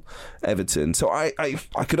hole, Everton. So I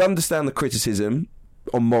could understand the criticism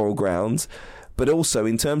on moral grounds, but also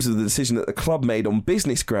in terms of the decision that the club made on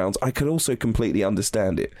business grounds, I could also completely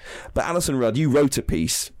understand it. But Alison Rudd, you wrote a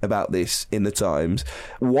piece about this in the Times.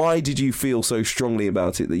 Why did you feel so strongly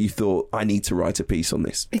about it that you thought, I need to write a piece on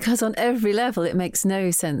this? Because on every level it makes no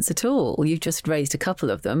sense at all. You've just raised a couple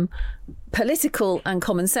of them. Political and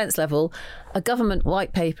common sense level, a government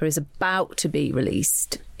white paper is about to be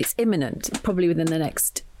released. It's imminent, probably within the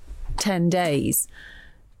next 10 days.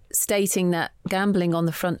 Stating that gambling on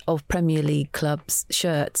the front of Premier League clubs'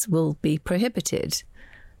 shirts will be prohibited.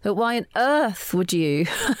 But why on earth would you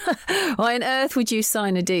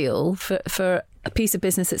sign a deal for a piece of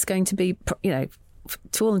business that's going to be,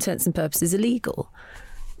 to all intents and purposes, illegal?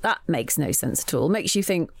 That makes no sense at all. Makes you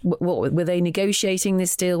think, what were they negotiating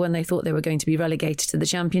this deal when they thought they were going to be relegated to the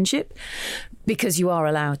Championship? Because you are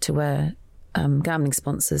allowed to wear gambling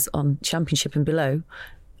sponsors on Championship and below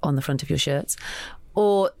on the front of your shirts.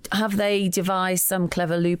 Or have they devised some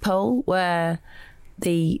clever loophole where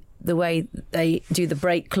the way they do the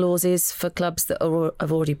break clauses for clubs that have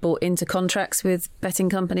already bought into contracts with betting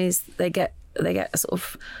companies, they get a sort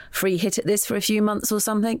of free hit at this for a few months or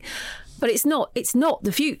something? But it's not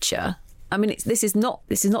the future. I mean, this has not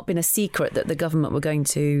been a secret that the government were going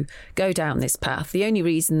to go down this path. The only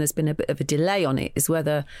reason there's been a bit of a delay on it is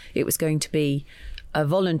whether it was going to be a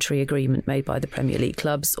voluntary agreement made by the Premier League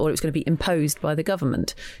clubs or it was going to be imposed by the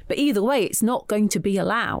government. But either way, it's not going to be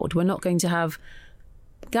allowed. We're not going to have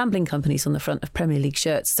gambling companies on the front of Premier League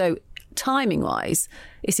shirts. So timing-wise,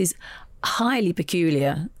 this is highly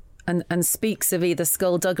peculiar and speaks of either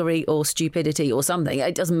skullduggery or stupidity or something.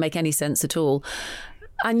 It doesn't make any sense at all.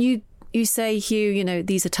 And you say, Hugh,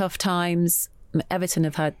 these are tough times. Everton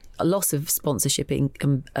have had a loss of sponsorship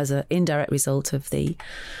income as an indirect result of the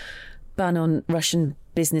ban on Russian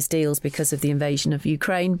business deals because of the invasion of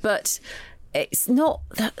Ukraine. But it's not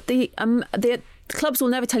that the clubs will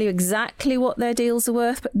never tell you exactly what their deals are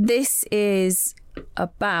worth, but this is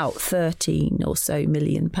about 13 or so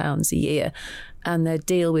million pounds a year. And their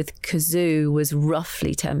deal with Kazoo was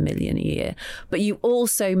roughly 10 million a year. But you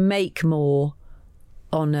also make more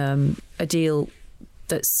on a deal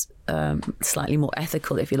that's slightly more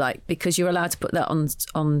ethical, if you like, because you're allowed to put that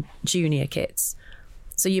on junior kits.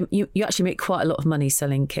 So you actually make quite a lot of money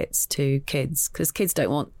selling kits to kids, because kids don't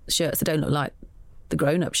want shirts that don't look like the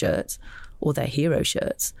grown-up shirts or their hero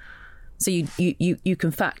shirts. So you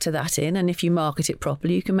can factor that in, and if you market it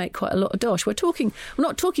properly, you can make quite a lot of dosh. We're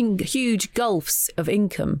not talking huge gulfs of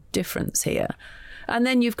income difference here. And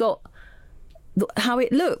then you've got how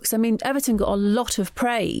it looks. I mean, Everton got a lot of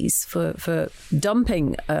praise for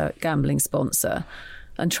dumping a gambling sponsor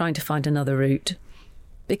and trying to find another route,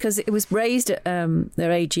 because it was raised at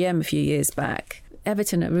their AGM a few years back.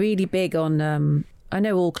 Everton are really big on, I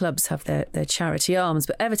know all clubs have their charity arms,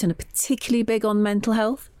 but Everton are particularly big on mental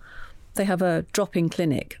health. They have a drop-in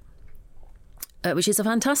clinic, which is a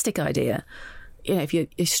fantastic idea. If you're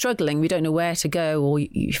struggling, you don't know where to go, or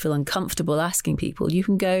you feel uncomfortable asking people, you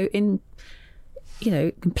can go in,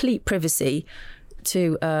 complete privacy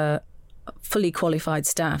to fully qualified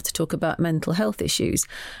staff to talk about mental health issues.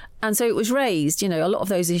 And so it was raised, a lot of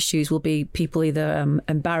those issues will be people either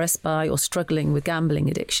embarrassed by or struggling with gambling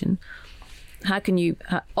addiction. How can you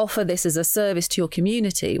offer this as a service to your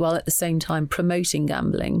community while at the same time promoting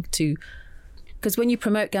gambling because when you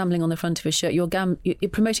promote gambling on the front of a shirt, you're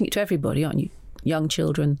promoting it to everybody, aren't you? Young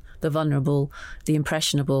children, the vulnerable, the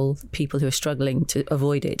impressionable, people who are struggling to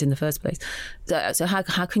avoid it in the first place. So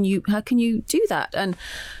how can you do that? And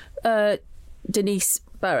Denise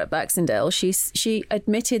Barrett-Baxendale, she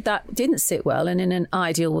admitted that didn't sit well, and in an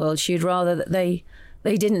ideal world, she'd rather that they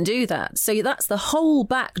didn't do that. So that's the whole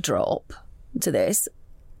backdrop to this.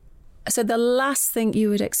 So the last thing you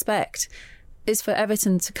would expect is for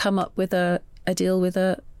Everton to come up with a deal with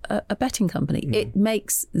a betting company. It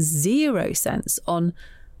makes zero sense on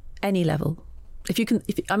any level.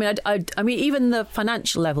 I mean, even the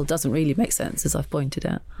financial level doesn't really make sense, as I've pointed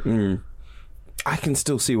out. I can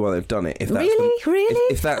still see why they've done it. If that's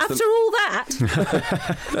really? If that's after all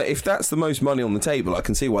that, if that's the most money on the table, I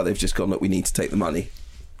can see why they've just gone, look, we need to take the money.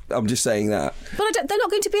 I'm just saying that. But they're not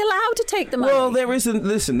going to be allowed to take the money. Well, there isn't.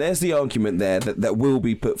 Listen, there's the argument there that will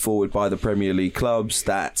be put forward by the Premier League clubs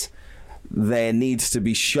that there needs to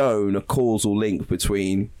be shown a causal link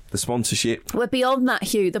between the sponsorship. We're beyond that,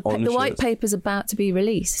 Hugh. The white paper's about to be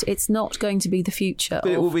released. It's not going to be the future.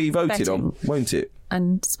 But it will be voted on, won't it?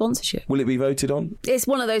 And sponsorship. Will it be voted on? It's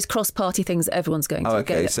one of those cross-party things that everyone's going to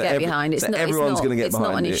get behind. Everyone's going to get behind it. It's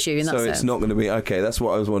not an issue in that sense. So it's not going to be... Okay, that's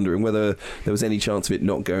what I was wondering, whether there was any chance of it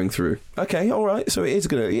not going through. Okay, all right. So it's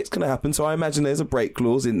going to happen. So I imagine there's a break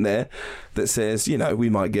clause in there that says, we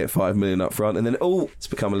might get 5 million up front, and then, it's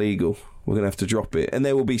become illegal. We're going to have to drop it. And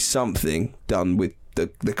there will be something done with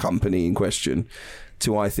the company in question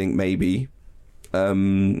to, I think, maybe...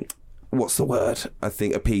 what's the word? I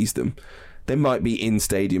think appease them. They might be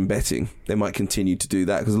in-stadium betting. They might continue to do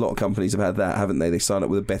that, because a lot of companies have had that, haven't they? They sign up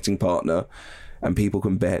with a betting partner and people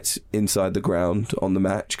can bet inside the ground on the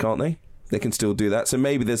match, can't they? They can still do that. So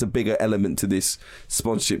maybe there's a bigger element to this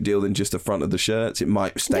sponsorship deal than just the front of the shirts. It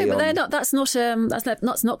might stay on. They're not. That's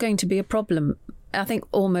not going to be a problem. I think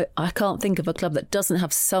I can't think of a club that doesn't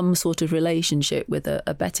have some sort of relationship with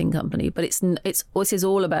a betting company. But it is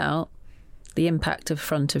all about the impact of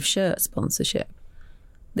front of shirt sponsorship.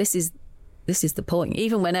 This is the point.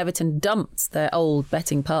 Even when Everton dumped their old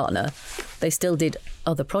betting partner, they still did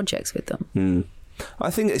other projects with them.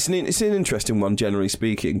 I think it's an interesting one, generally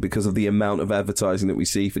speaking, because of the amount of advertising that we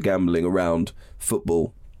see for gambling around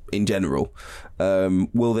football in general.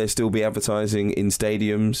 Will there still be advertising in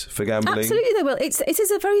stadiums for gambling? Absolutely, there will. This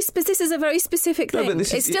is a very specific thing. No,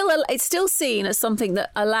 it's still seen as something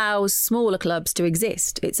that allows smaller clubs to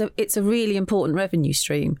exist. It's a really important revenue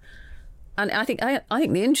stream. And I think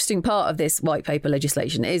the interesting part of this white paper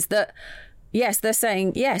legislation is that yes, they're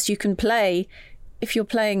saying, yes, you can play if you're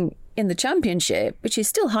playing in the Championship, which is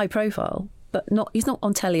still high profile, but he's not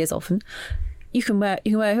on telly as often. You can wear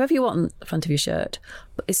whoever you want on the front of your shirt,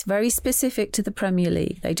 but it's very specific to the Premier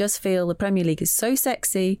League. They just feel the Premier League is so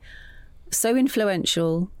sexy, so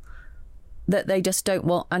influential, that they just don't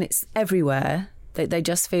want, and it's everywhere. They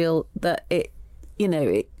just feel that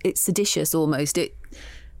it's seditious almost.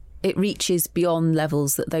 It reaches beyond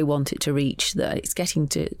levels that they want it to reach, that it's getting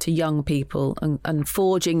to young people and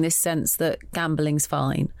forging this sense that gambling's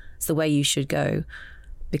fine. It's the way you should go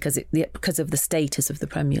because of the status of the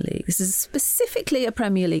Premier League. This is specifically a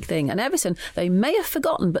Premier League thing. And Everton, they may have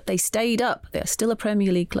forgotten, but they stayed up. They're still a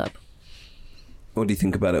Premier League club. What do you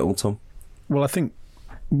think about it all, Tom? Well, I think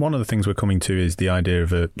one of the things we're coming to is the idea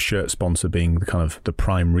of a shirt sponsor being the kind of the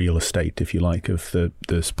prime real estate, if you like, of the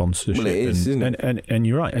sponsorship. Well, it is, isn't it? And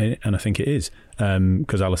you're right, and I think it is,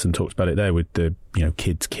 because Alison talks about it there with the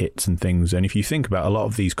kids' kits and things. And if you think about a lot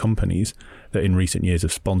of these companies that in recent years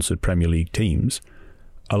have sponsored Premier League teams,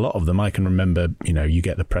 a lot of them I can remember. You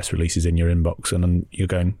get the press releases in your inbox, and you're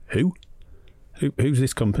going, Who's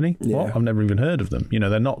this company? Yeah. What? I've never even heard of them.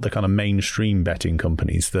 They're not the kind of mainstream betting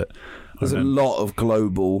companies that. There's a lot of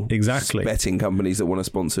global exactly betting companies that want to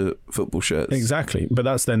sponsor football shirts. Exactly. But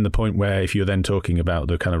that's then the point where if you're then talking about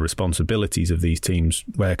the kind of responsibilities of these teams,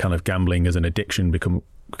 where kind of gambling as an addiction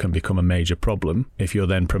can become a major problem, if you're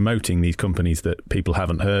then promoting these companies that people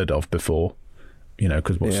haven't heard of before,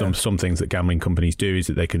 because some things that gambling companies do is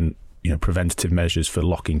that they can, preventative measures for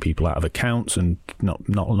locking people out of accounts and not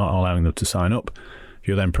allowing them to sign up. If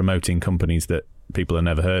you're then promoting companies that people have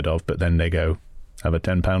never heard of, but then they go, have a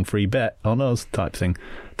 £10 free bet on us type thing,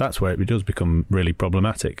 that's where it does become really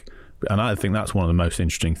problematic. And I think that's one of the most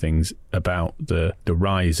interesting things about the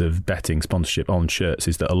rise of betting sponsorship on shirts,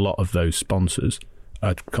 is that a lot of those sponsors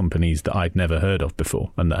are companies that I'd never heard of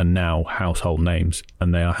before and that are now household names.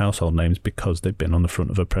 And they are household names because they've been on the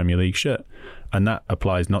front of a Premier League shirt. And that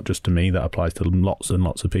applies not just to me, that applies to lots and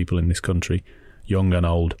lots of people in this country, young and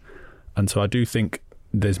old. And so I do think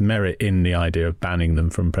there's merit in the idea of banning them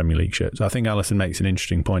from Premier League shirts. I think Alison makes an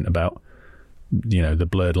interesting point about, the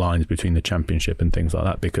blurred lines between the Championship and things like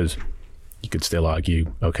that, because you could still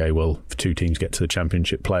argue, okay, well, if two teams get to the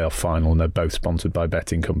Championship playoff final and they're both sponsored by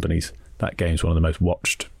betting companies, that game's one of the most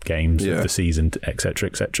watched games of the season, etc.,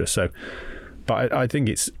 etc. So, but I think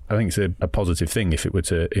it's a positive thing if it were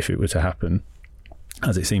to happen,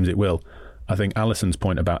 as it seems it will. I think Alison's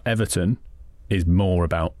point about Everton is more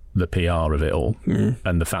about the PR of it all,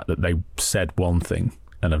 and the fact that they said one thing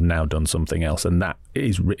and have now done something else, and that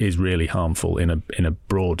is really harmful in a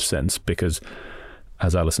broad sense, because,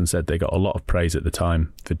 as Alison said, they got a lot of praise at the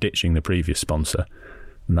time for ditching the previous sponsor,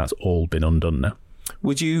 and that's all been undone now.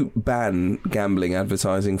 Would you ban gambling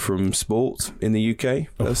advertising from sport in the UK,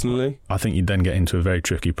 personally? I think you'd then get into a very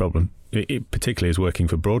tricky problem. It particularly is working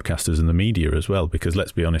for broadcasters and the media as well, because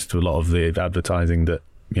let's be honest, a lot of the advertising that,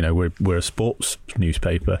 we're a sports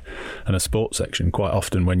newspaper and a sports section. Quite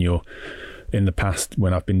often when you're in the past,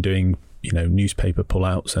 when I've been doing, newspaper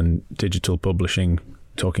pullouts and digital publishing,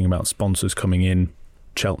 talking about sponsors coming in,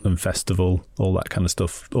 Cheltenham Festival, all that kind of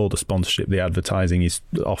stuff, all the sponsorship, the advertising is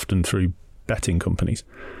often through betting companies.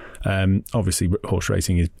 Obviously, horse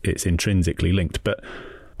racing it's intrinsically linked, but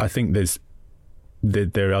I think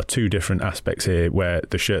there are two different aspects here where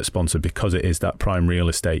the shirt sponsor, because it is that prime real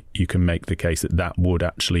estate, you can make the case that would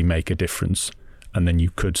actually make a difference, and then you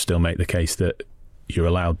could still make the case that you're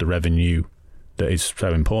allowed the revenue that is so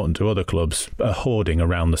important to other clubs, a hoarding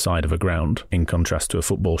around the side of a ground, in contrast to a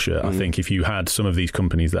football shirt. I think if you had some of these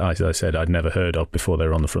companies that, as I said, I'd never heard of before they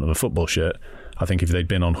were on the front of a football shirt, I think if they'd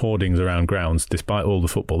been on hoardings around grounds, despite all the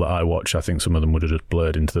football that I watch, I think some of them would have just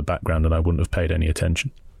blurred into the background and I wouldn't have paid any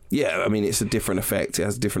attention. Yeah, I mean, it's a different effect. It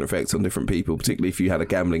has different effects on different people, particularly if you had a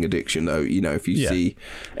gambling addiction, though. If you see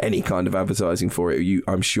any kind of advertising for it,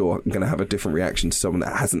 I'm sure going to have a different reaction to someone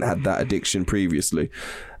that hasn't had that addiction previously.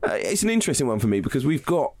 It's an interesting one for me because we've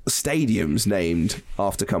got stadiums named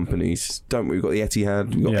after companies, don't we? We've got the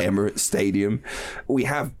Etihad, we've got Emirates Stadium. We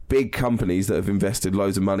have big companies that have invested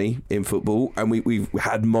loads of money in football, and we've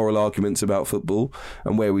had moral arguments about football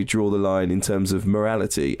and where we draw the line in terms of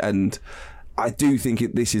morality. And I do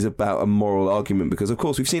think this is about a moral argument because, of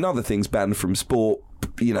course, we've seen other things banned from sport,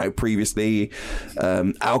 previously.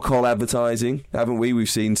 Alcohol advertising, haven't we? We've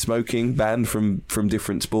seen smoking banned from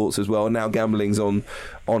different sports as well. And now gambling's on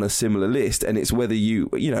a similar list. And it's whether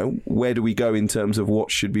where do we go in terms of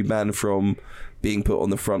what should be banned from being put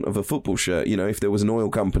on the front of a football shirt? If there was an oil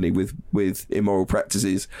company with immoral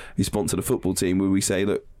practices who sponsored a football team, would we say,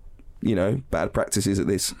 look, bad practices at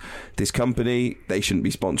this company. They shouldn't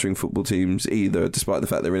be sponsoring football teams either, despite the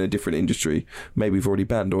fact they're in a different industry. Maybe we've already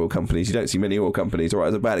banned oil companies. You don't see many oil companies, all right,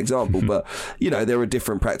 as a bad example, but there are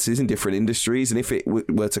different practices in different industries, and if it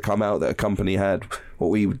were to come out that a company had what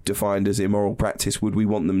we defined as immoral practice, would we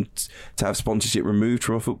want them to have sponsorship removed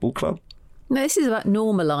from a football club? No, this is about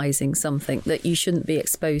normalising something that you shouldn't be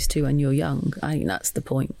exposed to when you're young. I think that's the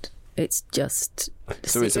point. It's just...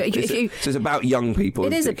 So it's about young people.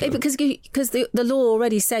 It is, because the law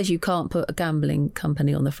already says you can't put a gambling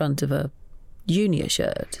company on the front of a junior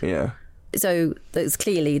shirt. Yeah. So it's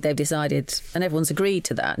clearly they've decided, and everyone's agreed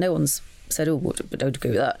to that. No one's said, but don't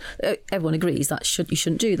agree with that. Everyone agrees that you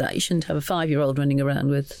shouldn't do that. You shouldn't have a 5-year-old running around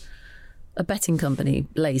with a betting company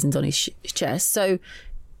blazoned on his chest.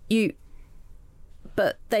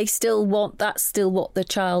 But they still want, that's still what the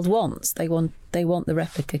child wants. They want the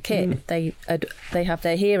replica kit. They have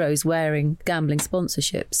their heroes wearing gambling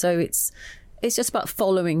sponsorship. So it's just about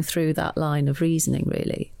following through that line of reasoning,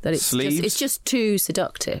 really. That it's just too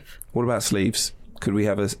seductive. What about sleeves? Could we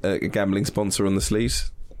have a gambling sponsor on the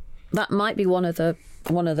sleeves? That might be one of the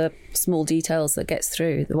small details that gets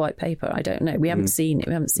through the white paper. I don't know. We haven't seen it.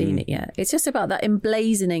 We haven't seen it yet. It's just about that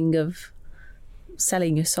emblazoning of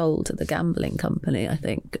selling your soul to the gambling company, I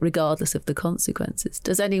think, regardless of the consequences.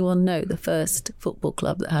 Does anyone know the first football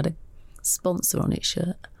club that had a sponsor on its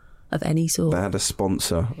shirt of any sort? That had a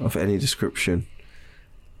sponsor of any description.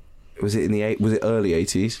 Was it was it early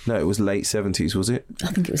 80s? No, it was late 70s, was it?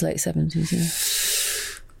 I think it was late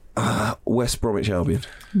 70s, yeah. West Bromwich Albion.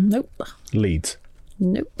 Nope. Leeds.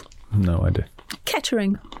 Nope. No idea.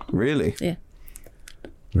 Kettering. Really? Yeah.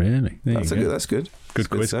 Really? That's good. Good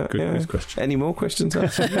quiz. Good quiz question. Any more questions?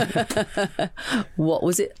 What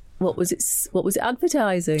was it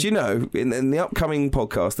advertising? Do you know, in the upcoming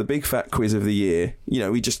podcast, the Big Fat Quiz of the Year,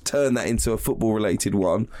 we just turn that into a football-related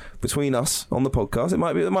one between us on the podcast. It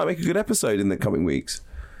might make a good episode in the coming weeks.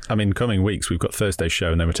 I mean, coming weeks, we've got Thursday's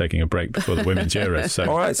show and then we're taking a break before the Women's Euros. So.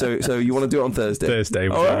 All right, so you want to do it on Thursday? Thursday,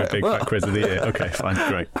 we'll do a Big Fat Quiz of the Year. Okay, fine,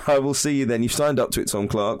 great. I will see you then. You've signed up to it, Tom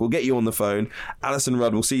Clark. We'll get you on the phone. Alison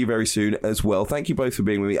Rudd, we'll see you very soon as well. Thank you both for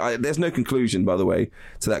being with me. There's no conclusion, by the way,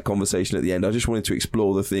 to that conversation at the end. I just wanted to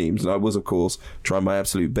explore the themes, and I was, of course, trying my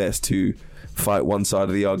absolute best to fight one side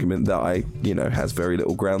of the argument that has very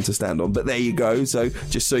little ground to stand on. But there you go. So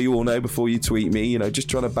just so you all know, before you tweet me, just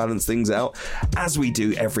trying to balance things out as we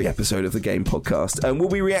do every episode of the Game Podcast. And we'll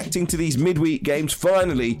be reacting to these midweek games.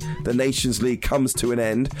 Finally, the Nations League comes to an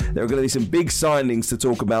end. There are going to be some big signings to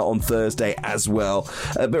talk about on Thursday as well.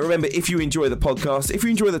 But remember, if you enjoy the podcast, if you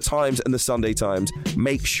enjoy the Times and the Sunday Times,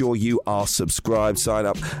 make sure you are subscribed. Sign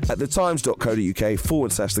up at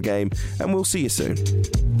thetimes.co.uk/thegame, and we'll see you soon.